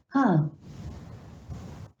 Huh.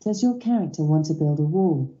 Does your character want to build a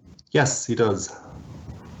wall? Yes, he does.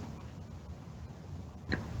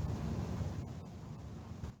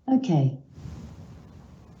 Okay.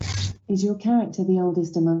 Is your character the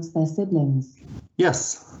oldest amongst their siblings?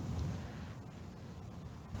 Yes.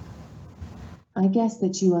 I guess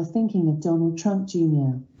that you are thinking of Donald Trump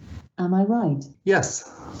Jr. Am I right?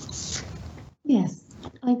 Yes. Yes,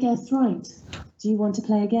 I guess right. Do you want to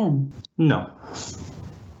play again? No.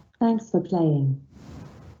 Thanks for playing.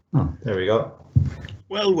 Oh, there we go.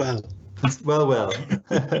 Well. Well. There's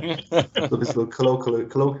little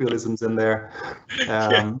colloquialisms in there.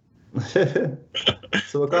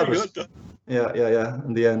 So I got it. Yeah.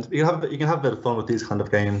 In the end, you can have a bit of fun with these kind of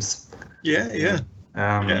games. Yeah.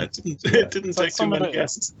 It didn't take too many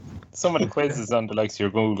guesses. Some of the quizzes on the likes of your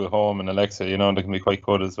Google Home and Alexa, they can be quite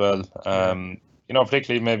good as well.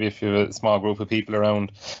 Particularly maybe if you have a small group of people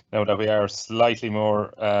around, now that we are slightly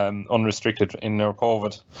more unrestricted in our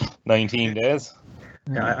COVID-19 days.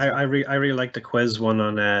 Yeah, I really like the quiz one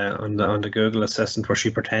on the Google Assistant where she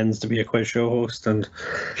pretends to be a quiz show host, and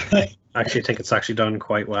I actually think it's actually done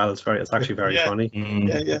quite well. It's actually very funny.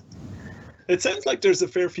 Yeah. It sounds like there's a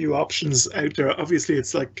fair few options out there. Obviously,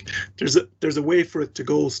 it's like there's a way for it to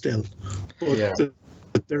go still, but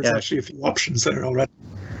there's actually a few options there already.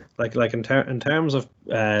 Like in terms of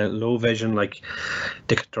low vision, like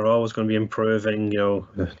they're always going to be improving,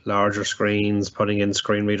 larger screens, putting in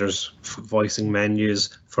screen readers, voicing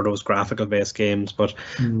menus for those graphical based games. But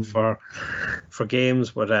for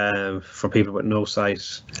games with for people with no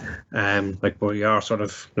sight, like where you are sort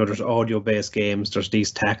of, there's audio based games, there's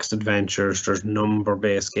these text adventures, there's number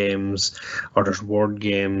based games, or there's word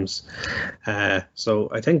games. So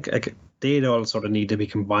I think they'd all sort of need to be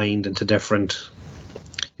combined into different.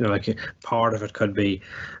 Like part of it could be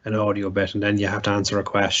an audio bit, and then you have to answer a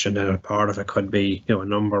question, and a part of it could be, a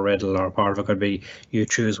number riddle, or a part of it could be you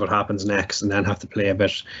choose what happens next, and then have to play a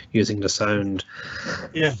bit using the sound.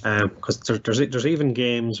 Yeah. Because there's even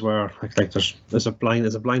games where like there's a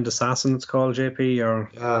blind assassin, it's called, JP, or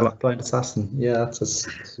blind assassin. Yeah, it's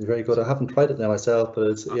very good. I haven't tried it now myself,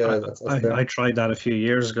 but I tried that a few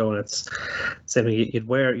years ago, and it's something you'd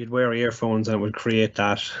wear earphones, and it would create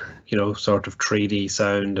that sort of 3D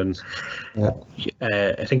sound. And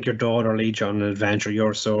I think your daughter leads you on an adventure.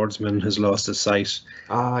 Your swordsman has lost his sight.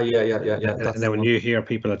 Yeah. And then when you hear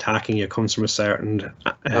people attacking you, it comes from a certain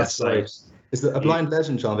that's side. Right. Is it a blind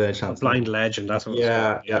legend, John? By any chance? Blind legend. That's what.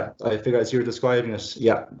 Yeah. I figure as you were describing it.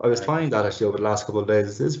 Yeah, I was trying that actually over the last couple of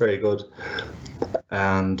days. It is very good.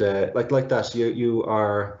 And like that, you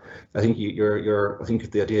are. I think I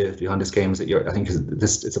think the idea behind this game is that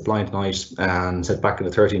it's a blind knight, and set back in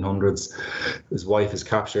the 1300s, his wife is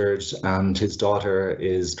captured, and his daughter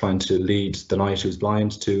is trying to lead the knight who's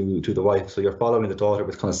blind to the wife. So you're following the daughter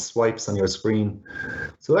with kind of swipes on your screen.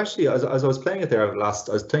 So actually, as I was playing it there the last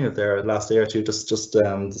day or two, just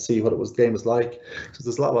to see what the game was like, because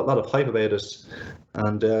there's a lot of hype about it.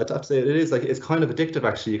 And I have to say, it's kind of addictive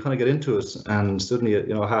actually. You kind of get into it, and suddenly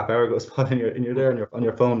a half hour goes by, and you're there on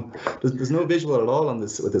your phone. There's no visual at all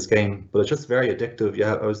with this game, but it's just very addictive.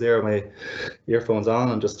 Yeah, I was there with my earphones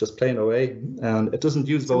on and just playing away, and it doesn't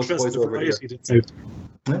use voice over here.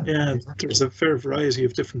 Yeah, there's a fair variety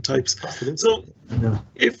of different types. So,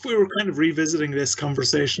 if we were kind of revisiting this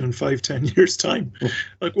conversation in 5-10 years' time,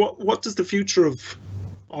 like what does the future of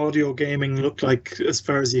audio gaming look like as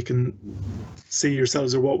far as you can see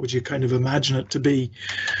yourselves, or what would you kind of imagine it to be?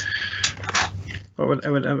 Well, it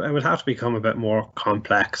would have to become a bit more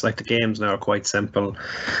complex. Like the games now are quite simple,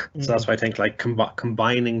 so that's why I think like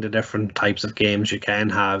combining the different types of games you can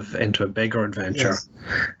have into a bigger adventure.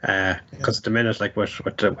 Because at the minute, like with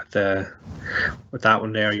that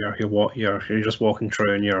one there, you're just walking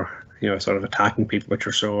through and you're sort of attacking people with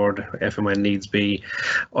your sword if and when needs be.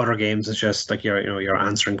 Other games is just like you're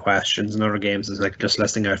answering questions, and other games is like just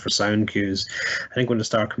listening out for sound cues. I think when they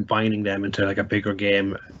start combining them into like a bigger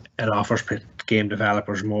game, it offers game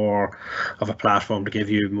developers more of a platform to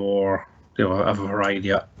give you more of a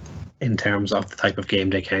variety in terms of the type of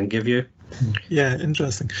game they can give you. Yeah,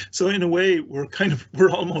 interesting. So in a way, we're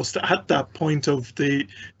almost at that point of the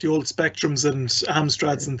old Spectrums and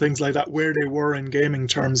Amstrads and things like that, where they were in gaming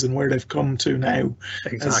terms and where they've come to now.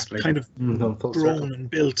 Exactly. As kind of grown and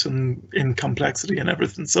built and in complexity and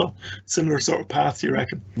everything. So similar sort of path, you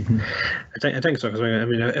reckon? I think so, because I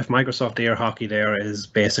mean, if Microsoft Air Hockey there is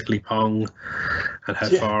basically Pong, and how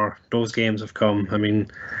far those games have come, I mean,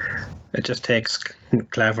 it just takes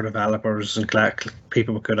clever developers and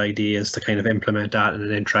people with good ideas to kind of implement that in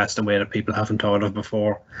an interesting way that people haven't thought of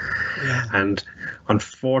before. Yeah. And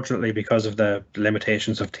unfortunately, because of the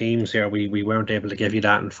limitations of Teams here, we weren't able to give you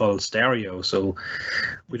that in full stereo. So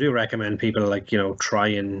we do recommend people try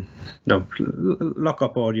and look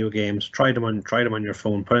up audio games, try them on your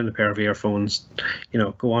phone, put in a pair of earphones,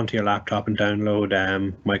 go onto your laptop and download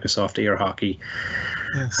Microsoft Ear Hockey.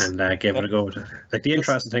 Yes. And give it a go. Like the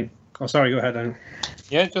interesting thing. Oh, sorry. Go ahead, Dan.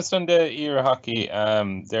 Yeah, just on the Ear Hockey,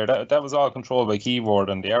 there that was all controlled by keyboard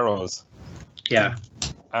and the arrows. Yeah.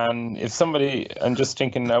 And if somebody, I'm just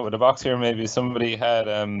thinking out of the box here, maybe somebody had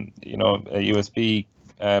a USB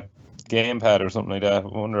gamepad or something like that. I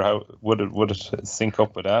wonder how would it sync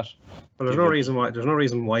up with that? Well, there's no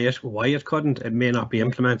reason why it couldn't. It may not be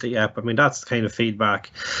implemented yet, but I mean that's the kind of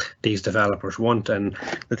feedback these developers want. And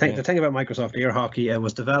the thing about Microsoft Ear Hockey, it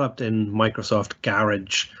was developed in Microsoft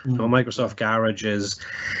Garage. So Microsoft Garage is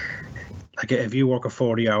like if you work a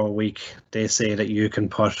 40-hour week, they say that you can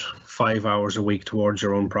put 5 hours a week towards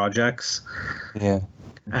your own projects. Yeah.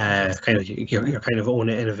 Your kind of own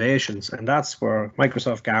innovations, and that's where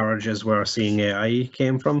Microsoft Garage is where Seeing AI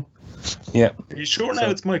came from. Yeah. Are you sure now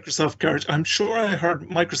it's Microsoft Garage? I'm sure I heard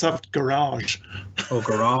Microsoft Garage. Oh,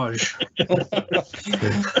 Garage.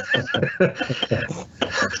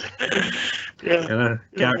 Yeah.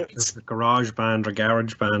 Garage Band or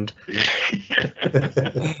Garage Band.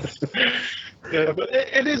 Yeah, but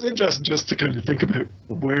it is interesting just to kind of think about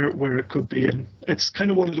where it could be, and it's kind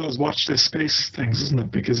of one of those watch this space things, isn't it?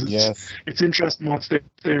 Because it's interesting what's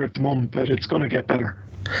there at the moment, but it's going to get better.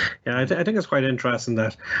 Yeah, I think it's quite interesting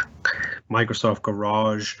that Microsoft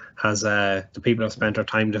Garage has the people have spent their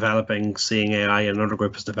time developing Seeing AI, and another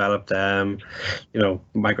group has developed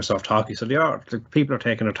Microsoft Hockey. So the people are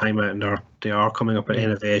taking their time out and they are coming up with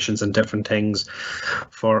innovations and different things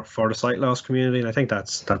for the sight loss community, and I think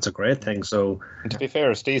that's a great thing. So and to be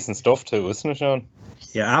fair, it's decent stuff too, isn't it, Sean?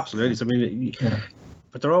 Yeah, absolutely. So, I mean,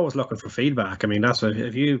 but they're always looking for feedback. I mean, that's what,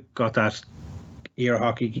 if you got that Ear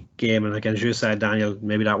Hockey game, and again, as you said, Daniel,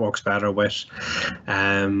 maybe that works better with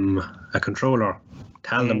a controller.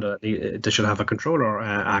 Tell them that they should have a controller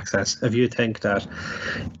access. If you think that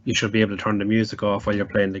you should be able to turn the music off while you're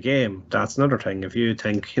playing the game, that's another thing. If you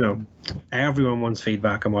think, everyone wants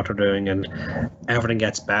feedback on what they're doing, and everything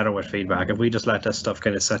gets better with feedback. If we just let this stuff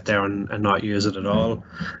kind of sit there and not use it at all,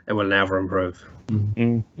 it will never improve.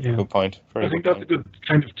 Yeah. Good point. I think that's a good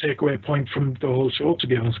kind of takeaway point from the whole show, to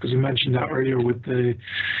be honest, because we mentioned that earlier with the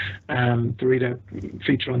readout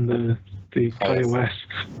feature on the iOS.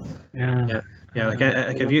 Yeah. Yeah, like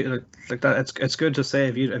if you like that, it's good to say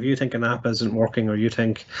if you think an app isn't working, or you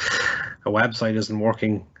think a website isn't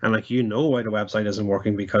working, and why the website isn't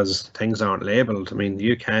working because things aren't labeled. I mean,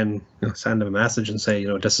 you can send them a message and say,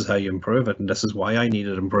 this is how you improve it, and this is why I need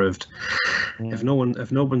it improved. If no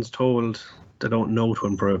one's told, they don't know to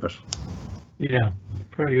improve it. Yeah,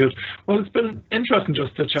 very good. Well, it's been interesting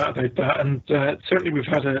just to chat about that, and certainly we've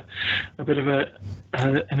had a bit of an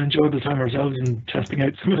enjoyable time ourselves in testing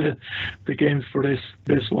out some of the games for this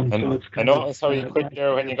one. And so it's I know, sorry, you quit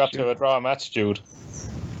there when you got to a draw match, Jude.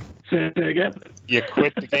 Say again. You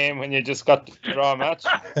quit the game when you just got to draw a match.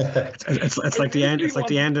 It's like the end. It's like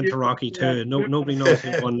the end into Rocky 2. Nobody knows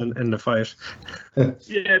who won in the fight.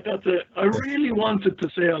 Yeah, that's it. I really wanted to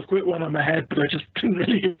say I'll quit when I'm ahead, but I just didn't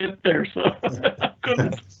really get there, so I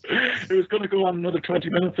couldn't. It was going to go on another 20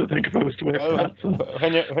 minutes, I think, if I was to wait for that. So.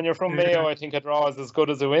 When you're from Mayo, I think a draw is as good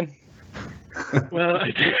as a win. Well,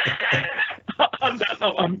 on that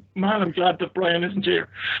note, I'm glad that Brian isn't here.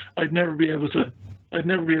 I'd never be able to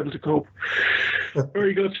cope.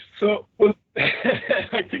 Very good. So I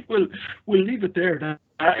think we'll leave it there.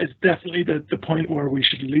 That is definitely the point where we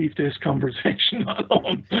should leave this conversation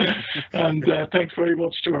alone. And thanks very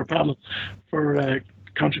much to our panel for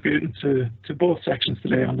contributing to both sections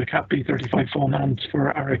today on the Cat B35 phone and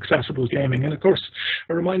for our accessible gaming. And of course,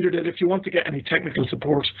 a reminder that if you want to get any technical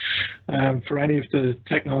support for any of the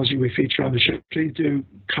technology we feature on the show, please do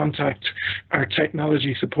contact our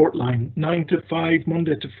technology support line 9 to 5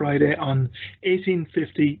 Monday to Friday on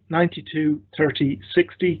 1850 92 30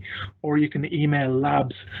 60, or you can email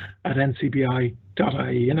labs@ncbi.ie.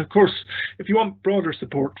 And of course, if you want broader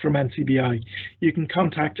support from NCBI, you can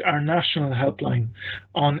contact our national helpline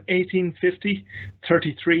on 1850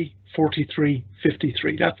 33 43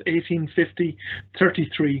 53. That's 1850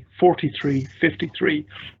 33 43 53.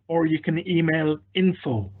 Or you can email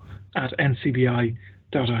info@ncbi.ie.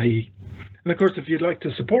 And of course, if you'd like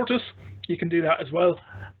to support us, you can do that as well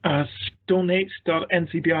at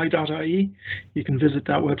donate.ncbi.ie. You can visit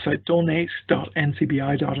that website,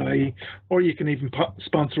 donate.ncbi.ie, or you can even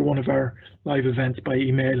sponsor one of our live events by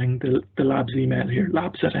emailing the lab's email here,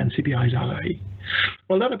 labs@ncbi.ie.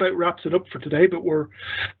 Well, that about wraps it up for today, but we're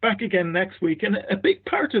back again next week. And a big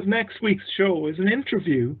part of next week's show is an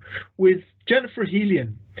interview with Jennifer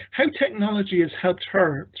Helian, how technology has helped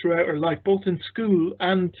her throughout her life, both in school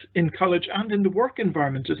and in college and in the work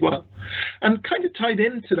environment as well. And kind of tied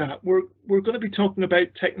into that, we're going to be talking about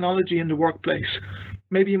technology in the workplace.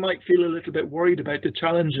 Maybe you might feel a little bit worried about the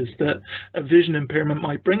challenges that a vision impairment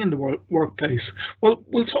might bring in the workplace. Well,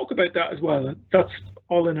 we'll talk about that as well. That's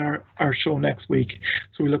all in our show next week.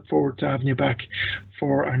 So we look forward to having you back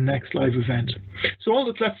for our next live event. So all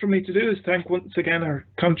that's left for me to do is thank once again our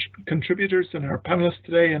contributors and our panelists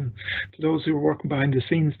today, and to those who are working behind the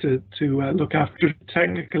scenes to look after the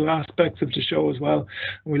technical aspects of the show as well.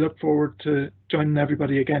 And we look forward to joining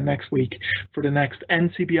everybody again next week for the next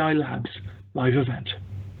NCBI Labs live event.